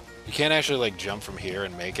 You can't actually, like, jump from here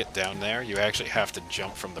and make it down there. You actually have to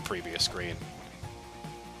jump from the previous screen.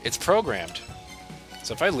 It's programmed.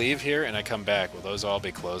 So if I leave here and I come back, will those all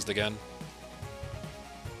be closed again?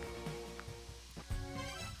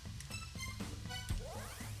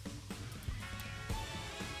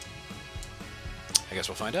 I guess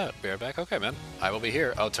we'll find out. Be right back? Okay, man. I will be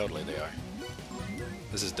here. Oh, totally they are.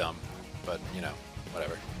 This is dumb. But, you know,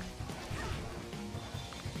 whatever.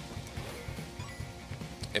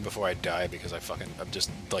 And before I die because I'm just,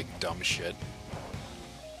 like, dumb shit.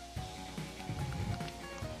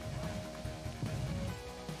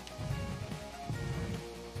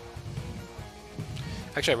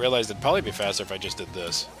 Actually, I realized it'd probably be faster if I just did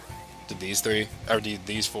this. Did these 3, or did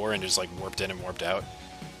these 4 and just, like, warped in and warped out.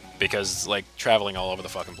 Because, like, traveling all over the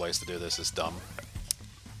fucking place to do this is dumb.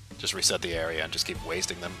 Just reset the area and just keep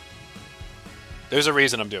wasting them. There's a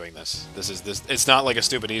reason I'm doing this. It's not like a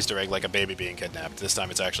stupid Easter egg like a baby being kidnapped. This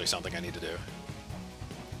time it's actually something I need to do.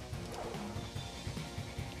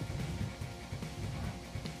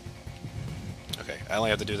 Okay, I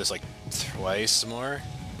only have to do this, like, twice more?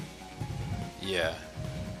 Yeah.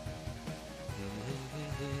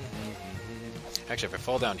 Actually, if I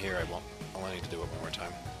fall down here, I won't. I'll only need to do it one more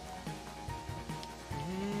time.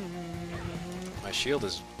 My shield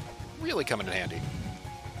is really coming in handy.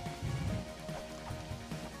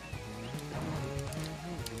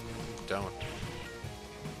 Don't.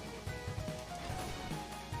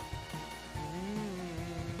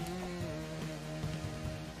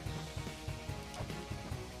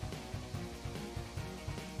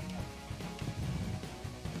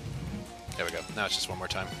 There we go. Now it's just one more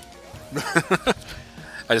time.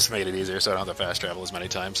 I just made it easier so I don't have to fast travel as many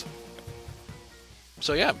times.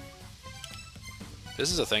 So yeah.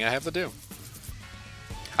 This is a thing I have to do.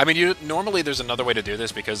 I mean, normally there's another way to do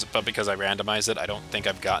this, but because I randomized it, I don't think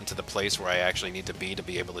I've gotten to the place where I actually need to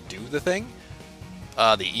be able to do the thing.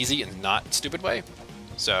 The easy and not stupid way.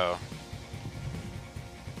 So,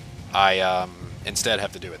 I instead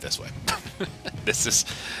have to do it this way. This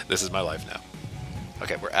is my life now.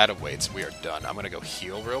 Okay, we're out of weights. We are done. I'm gonna go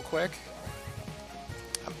heal real quick.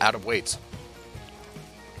 I'm out of weights.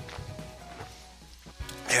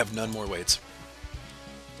 I have none more weights.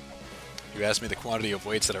 You asked me the quantity of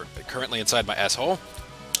weights that are currently inside my asshole?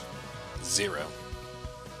 0.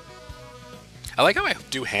 I like how I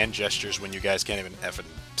do hand gestures when you guys can't even effing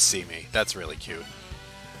see me. That's really cute.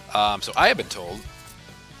 So I have been told...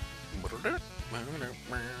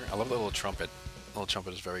 I love the little trumpet. The little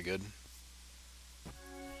trumpet is very good.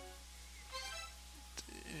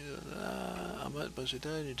 I'm a bunch of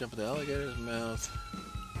time, you jump in the alligator's mouth.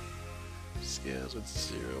 Scales with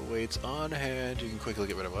 0 weights on hand. You can quickly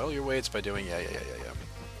get rid of all your weights by doing yeah.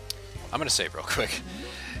 I'm gonna save real quick,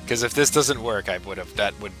 because if this doesn't work, I'll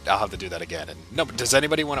have to do that again. And no, but does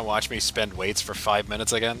anybody want to watch me spend weights for 5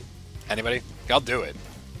 minutes again? Anybody? I'll do it.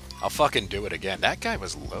 I'll fucking do it again. That guy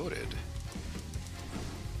was loaded.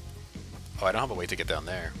 Oh, I don't have a way to get down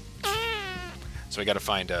there. So we gotta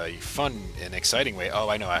find a fun and exciting way. Oh,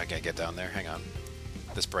 I know I can't get down there. Hang on.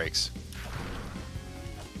 This breaks.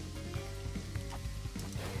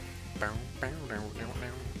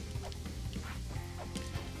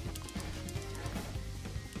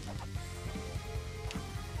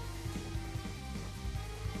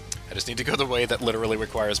 I just need to go the way that literally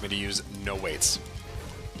requires me to use no weights.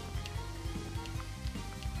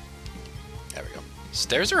 There we go.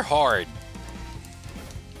 Stairs are hard.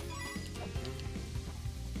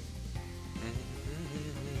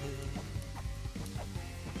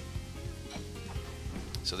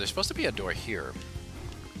 So there's supposed to be a door here.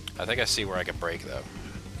 I think I see where I can break, though.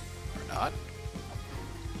 Or not.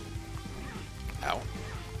 Ow.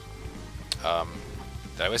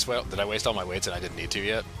 Did I waste all my weights and I didn't need to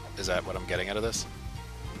yet? Is that what I'm getting out of this?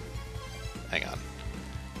 Hang on.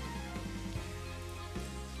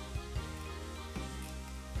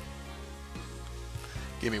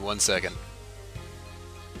 Give me 1 second.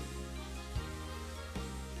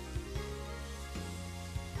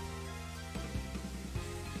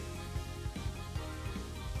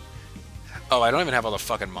 Oh, I don't even have all the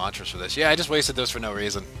fucking mantras for this. Yeah, I just wasted those for no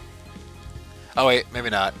reason. Oh, wait, maybe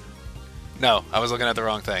not. No, I was looking at the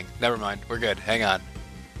wrong thing. Never mind. We're good. Hang on.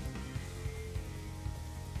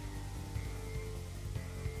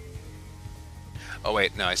 Oh,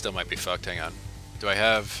 wait. No, I still might be fucked. Hang on. Do I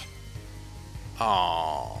have...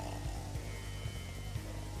 Oh.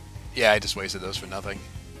 Yeah, I just wasted those for nothing.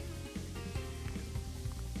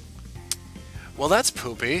 Well, that's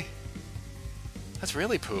poopy. That's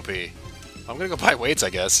really poopy. I'm gonna go buy weights, I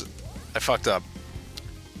guess. I fucked up.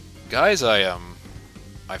 Guys, I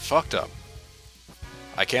fucked up.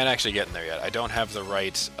 I can't actually get in there yet. I don't have the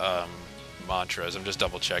right, mantras. I'm just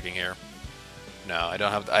double checking here. No, I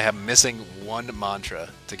don't have... I am missing 1 mantra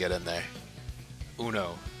to get in there.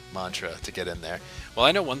 Uno mantra to get in there. Well,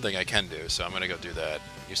 I know one thing I can do, so I'm gonna go do that.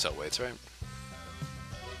 You sell weights, right?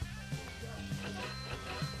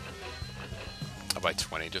 I'll buy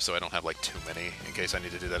 20, just so I don't have, like, too many, in case I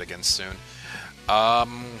need to do that again soon.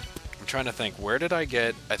 I'm trying to think. Where did I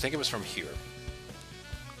get... I think it was from here.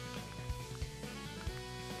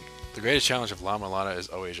 The greatest challenge of La Mulana is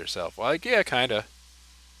always yourself. Well, like, yeah, kinda.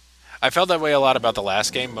 I felt that way a lot about the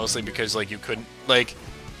last game, mostly because, like, you couldn't... Like,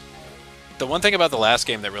 the one thing about the last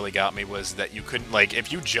game that really got me was that you couldn't... Like,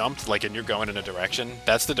 if you jumped, like, and you're going in a direction,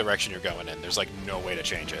 that's the direction you're going in. There's, like, no way to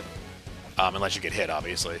change it. Unless you get hit,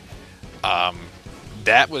 obviously.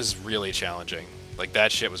 That was really challenging. Like,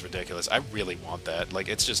 that shit was ridiculous. I really want that. Like,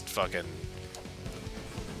 it's just fucking...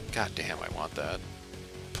 God damn, I want that.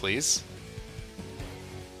 Please?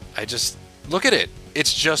 I just... Look at it!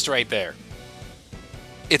 It's just right there.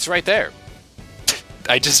 It's right there.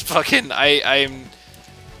 I just fucking...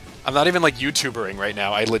 I'm not even, like, YouTubering right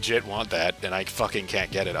now. I legit want that, and I fucking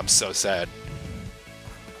can't get it. I'm so sad.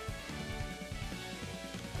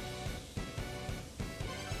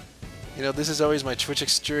 You know, this is always my Twitch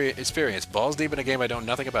experience. Balls deep in a game I know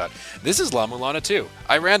nothing about. This is La Mulana 2.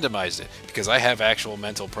 I randomized it, because I have actual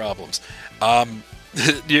mental problems.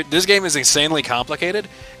 This game is insanely complicated,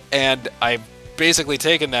 and I've basically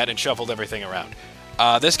taken that and shuffled everything around.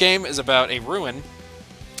 This game is about a ruin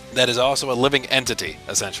that is also a living entity,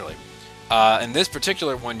 essentially. In this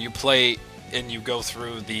particular one, you play and you go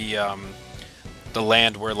through the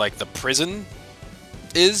land where, like, the prison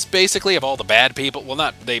is, basically, of all the bad people. Well,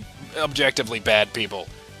 not they objectively bad people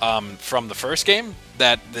from the first game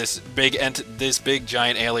that this big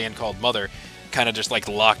giant alien called Mother kind of just, like,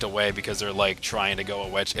 locked away because they're, like, trying to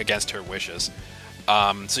go against her wishes.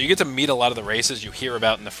 So you get to meet a lot of the races you hear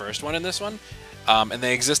about in the first one and this one. And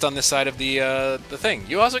they exist on this side of the thing.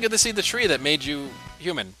 You also get to see the tree that made you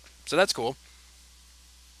human, so that's cool.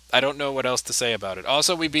 I don't know what else to say about it.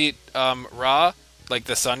 Also, we beat Ra, like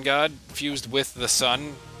the sun god, fused with the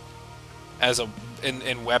sun as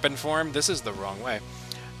in weapon form. This is the wrong way.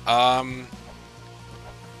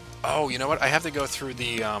 Oh, you know what? I have to go through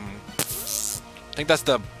the, I think that's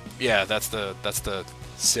the, yeah, that's the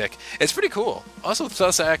sick. It's pretty cool. Also,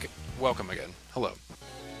 Thusak, welcome again. Hello.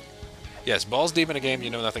 Yes, balls deep in a game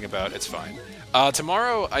you know nothing about. It's fine.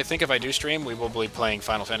 Tomorrow, I think if I do stream, we will be playing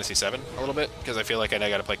Final Fantasy VII a little bit, because I feel like I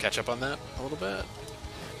gotta play catch up on that a little bit.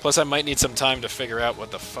 Plus, I might need some time to figure out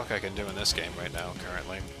what the fuck I can do in this game right now,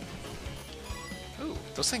 currently. Ooh,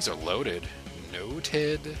 those things are loaded.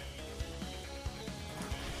 Noted.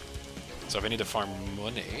 So if I need to farm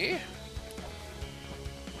money...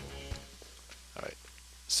 Alright.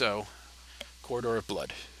 So, Corridor of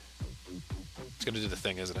Blood. It's gonna do the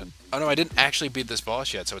thing, isn't it? Oh no, I didn't actually beat this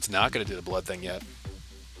boss yet, so it's not gonna do the blood thing yet.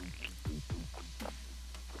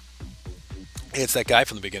 It's that guy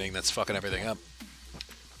from the beginning that's fucking everything up.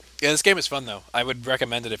 Yeah, this game is fun, though. I would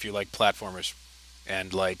recommend it if you like platformers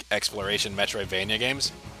and, like, exploration Metroidvania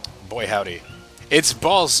games. Boy, howdy. It's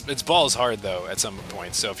balls hard, though, at some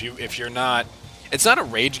points. So if you're not... It's not a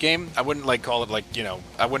rage game. I wouldn't, like, call it, like, you know...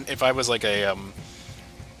 I wouldn't... If I was, like, a,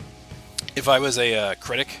 if I was a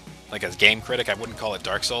critic, like a game critic, I wouldn't call it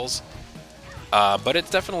Dark Souls. But it's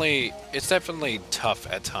definitely tough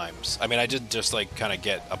at times. I mean, I did just, like, kind of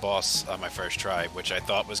get a boss on my first try, which I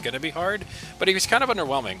thought was going to be hard, but he was kind of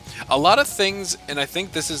underwhelming. A lot of things, and I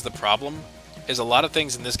think this is the problem, is a lot of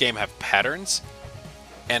things in this game have patterns,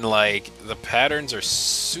 and, like, the patterns are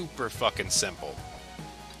super fucking simple.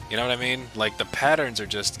 You know what I mean? Like, the patterns are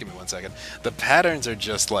just... Give me 1 second. The patterns are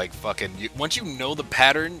just, like, fucking... once you know the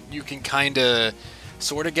pattern, you can kind of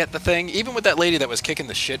sort of get the thing. Even with that lady that was kicking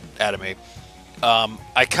the shit out of me,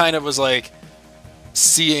 I kind of was like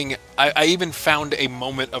seeing... I even found a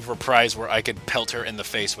moment of reprise where I could pelt her in the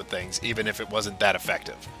face with things, even if it wasn't that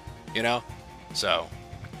effective. You know? So,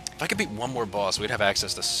 if I could beat one more boss, we'd have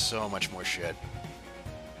access to so much more shit.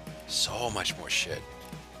 So much more shit.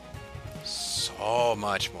 So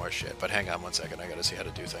much more shit. But hang on 1 second, I gotta see how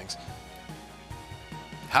to do things.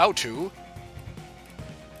 How to?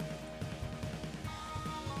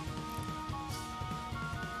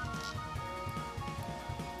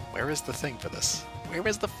 Where is the thing for this? Where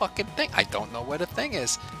is the fucking thing? I don't know where the thing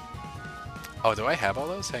is. Oh, do I have all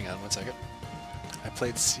those? Hang on 1 second. I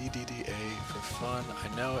played CDDA for fun.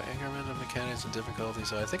 I know incremental mechanics and difficulty,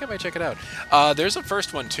 so I think I might check it out. There's a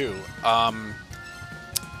first one, too.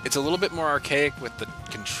 It's a little bit more archaic with the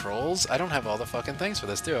controls. I don't have all the fucking things for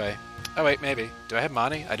this, do I? Oh, wait, maybe. Do I have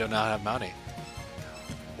Mani? I do not have Mani.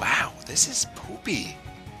 Wow, this is poopy.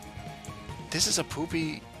 This is a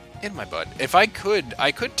poopy... in my butt. If I could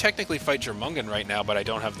technically fight Jormungand right now, but I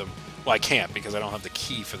don't have the... Well, I can't, because I don't have the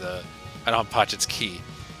key for the... I don't have Pachit's key.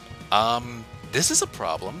 This is a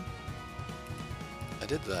problem. I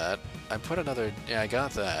did that. I put another... Yeah, I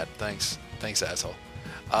got that. Thanks. Thanks, asshole.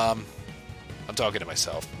 I'm talking to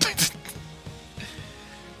myself.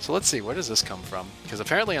 So let's see, where does this come from? Because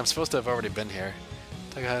apparently I'm supposed to have already been here.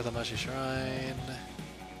 Takahata Shrine.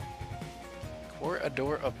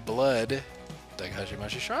 Corridor of Blood.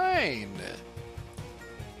 Daigashimashi Shrine!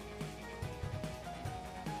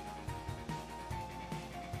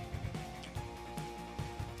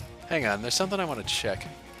 Hang on, there's something I want to check.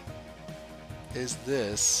 Is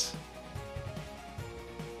this...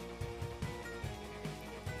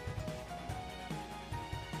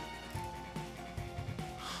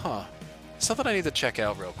 Huh. Something I need to check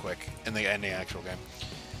out real quick in the actual game.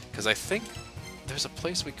 Because I think there's a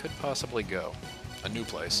place we could possibly go. A new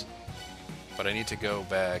place. But I need to go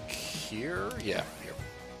back here? Yeah, here.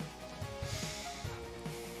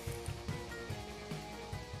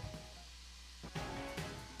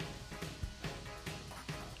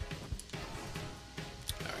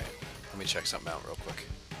 Alright, let me check something out real quick.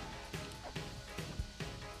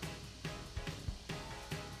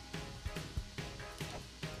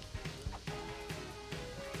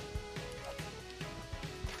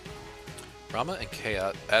 Rama and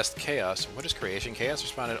Chaos asked Chaos, what is creation? Chaos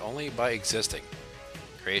responded, only by existing.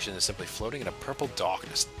 Creation is simply floating in a purple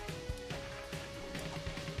darkness.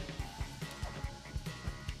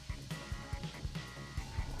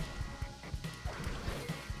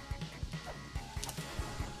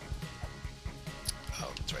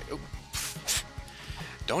 Oh, that's right. Ooh.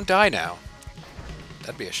 Don't die now.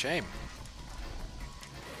 That'd be a shame.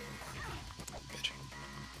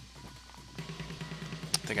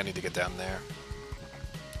 I think I need to get down there.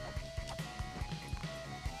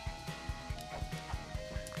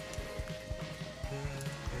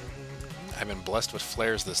 I've been blessed with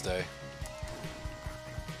flares this day.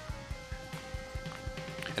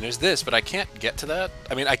 And there's this, but I can't get to that.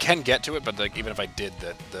 I mean, I can get to it, but like, even if I did,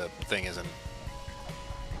 the thing isn't...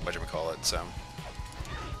 whatchamacallit, so...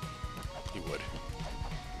 You would.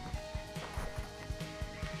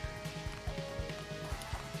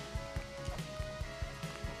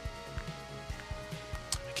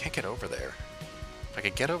 can't get over there. If I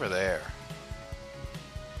could get over there.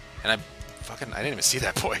 And I didn't even see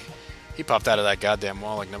that boy. He popped out of that goddamn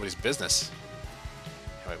wall like nobody's business.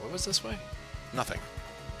 Wait, what was this way? Nothing.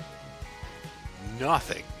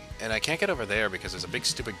 Nothing. And I can't get over there because there's a big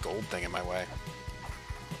stupid gold thing in my way.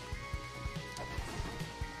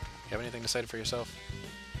 You have anything to say for yourself?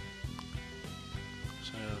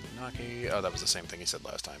 So, Naki... Oh, that was the same thing he said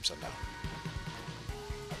last time, so no.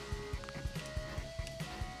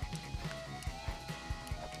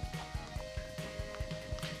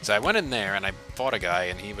 So I went in there and I fought a guy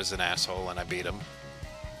and he was an asshole and I beat him.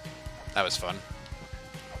 That was fun.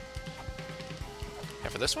 Yeah,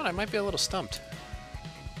 for this one I might be a little stumped.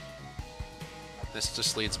 This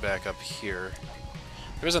just leads back up here.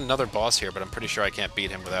 There's another boss here, but I'm pretty sure I can't beat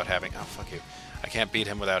him without having... Oh, fuck you. I can't beat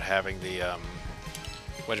him without having the,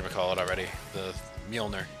 whatchamacallit already? The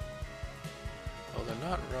Mjolnir. Oh, they're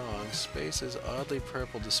not wrong. Space is oddly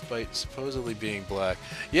purple despite supposedly being black.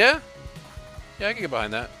 Yeah? Yeah, I can get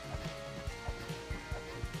behind that.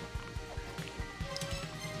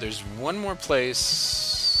 There's one more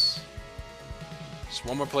place... There's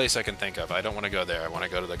one more place I can think of. I don't want to go there. I want to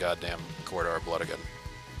go to the goddamn Corridor of Blood again.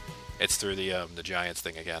 It's through the Giants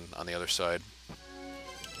thing again, on the other side.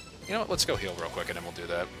 You know what? Let's go heal real quick, and then we'll do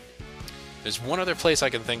that. There's one other place I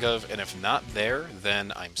can think of, and if not there,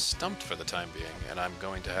 then I'm stumped for the time being, and I'm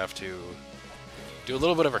going to have to do a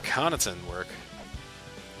little bit of reconnaissance work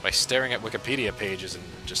by staring at Wikipedia pages and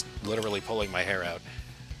just literally pulling my hair out.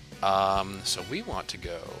 So we want to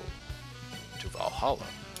go to Valhalla.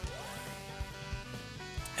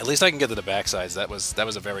 At least I can get to the backsides. That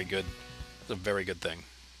was a very good thing.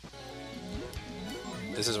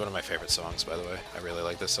 This is one of my favorite songs, by the way. I really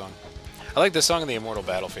like this song. I like this song in the Immortal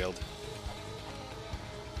Battlefield.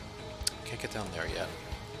 Can't get down there yet.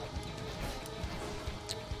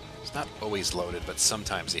 It's not always loaded, but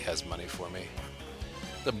sometimes he has money for me.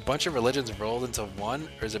 A bunch of religions rolled into one,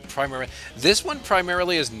 or is it primarily... This one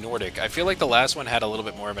primarily is Nordic. I feel like the last one had a little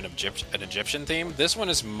bit more of an Egyptian theme. This one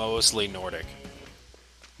is mostly Nordic.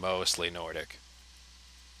 Mostly Nordic.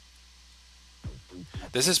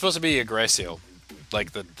 This is supposed to be Yggdrasil,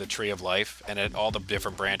 like the Tree of Life, and all the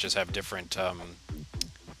different branches have different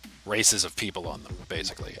races of people on them,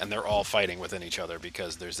 basically. And they're all fighting within each other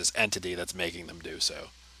because there's this entity that's making them do so.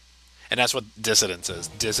 And that's what dissidence is.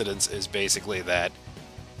 Dissidence is basically that...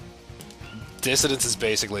 Dissidence is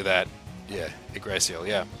basically that... Yeah, Yggdrasil,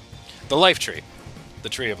 yeah. The life tree. The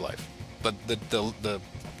Tree of Life.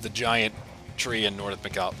 The giant tree in Nordic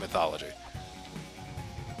mythology.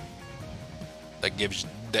 That gives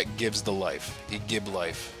the life. You give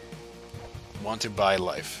life. Want to buy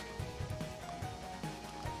life.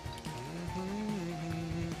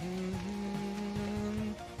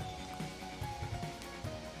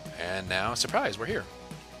 And now, surprise, we're here.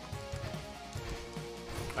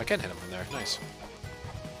 I can hit him from there. Nice.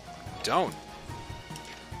 Don't.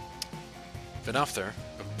 Vidofner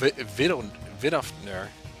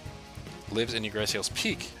lives in Yggdrasil's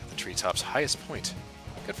peak, the treetop's highest point.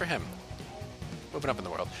 Good for him. Moving up in the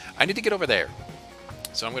world. I need to get over there.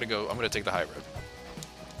 So I'm gonna take the high road.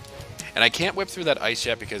 And I can't whip through that ice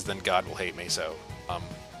yet because then God will hate me, so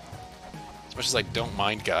as much as I don't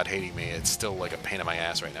mind God hating me, it's still like a pain in my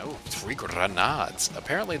ass right now. Ooh, 3 grenades.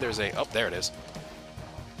 Apparently there's a... Oh, there it is.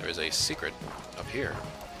 There is a secret up here.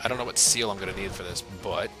 I don't know what seal I'm going to need for this,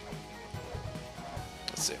 but...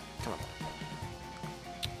 Let's see. Come on.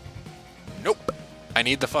 Nope. I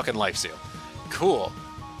need the fucking life seal. Cool.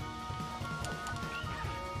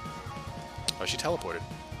 Oh, she teleported.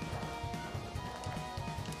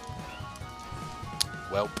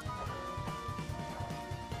 Welp.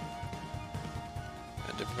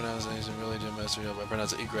 Different pronunciation really do mess me up. I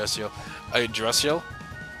pronounce it Yggdrasil. Yggdrasil?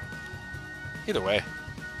 Either way.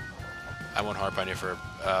 I won't harp on you for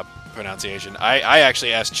pronunciation. I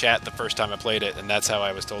actually asked chat the first time I played it, and that's how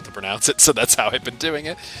I was told to pronounce it, so that's how I've been doing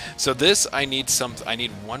it. So this, I need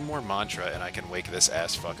one more mantra, and I can wake this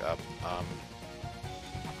ass fuck up.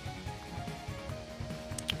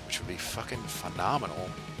 Which would be fucking phenomenal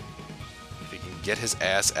if he can get his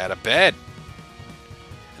ass out of bed.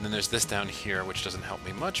 And then there's this down here, which doesn't help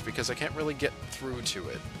me much because I can't really get through to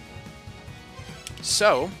it.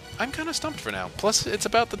 So, I'm kind of stumped for now. Plus, it's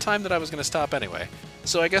about the time that I was going to stop anyway.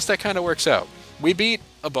 So I guess that kind of works out. We beat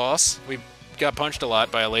a boss. We got punched a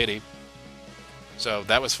lot by a lady. So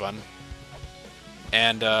that was fun.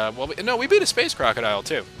 And, we beat a space crocodile,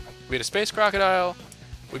 too. We beat a space crocodile.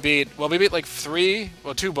 We beat like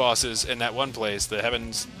 2 bosses in that one place, the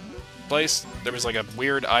Heavens... place. There was like a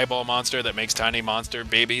weird eyeball monster that makes tiny monster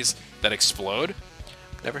babies that explode.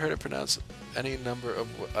 Never heard it pronounced any number of...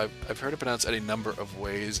 I've heard it pronounced any number of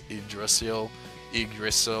ways. Yggdrasil.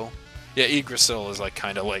 Yeah, Yggdrasil is like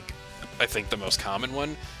kind of like, I think, the most common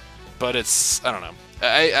one. But it's, I don't know.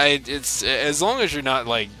 It's, as long as you're not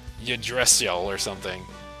like Yggdrasil or something.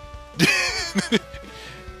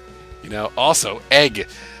 You know, also, egg.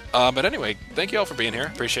 But anyway, thank you all for being here.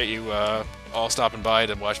 Appreciate you all stopping by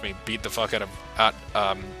to watch me beat the fuck out of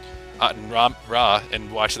Aten Ra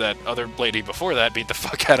and watch that other lady before that beat the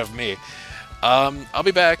fuck out of me. I'll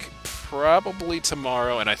be back probably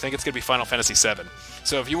tomorrow, and I think it's going to be Final Fantasy VII.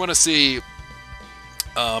 So if you want to see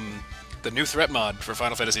the new threat mod for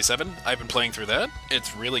Final Fantasy VII, I've been playing through that.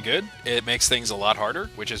 It's really good. It makes things a lot harder,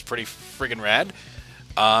 which is pretty friggin' rad.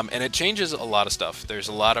 And it changes a lot of stuff. There's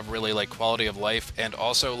a lot of really like quality of life, and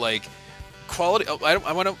also like quality. I don't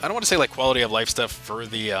want to say like quality of life stuff for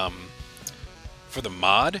the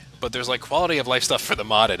mod, but there's like quality of life stuff for the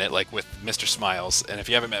mod in it, like with Mr. Smiles. And if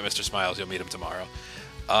you haven't met Mr. Smiles, you'll meet him tomorrow.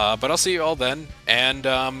 But I'll see you all then. And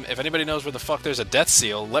if anybody knows where the fuck there's a death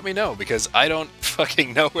seal, let me know, because I don't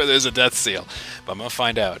fucking know where there's a death seal. But I'm gonna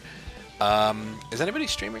find out. Is anybody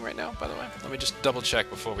streaming right now, by the way? Let me just double check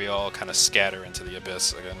before we all kind of scatter into the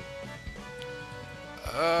abyss again.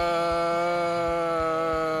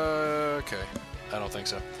 Okay. I don't think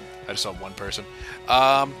so. I just saw one person.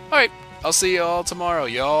 Alright. I'll see you all tomorrow.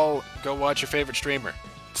 Y'all go watch your favorite streamer.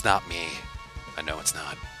 It's not me. I know it's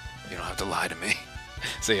not. You don't have to lie to me.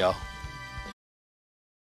 See y'all.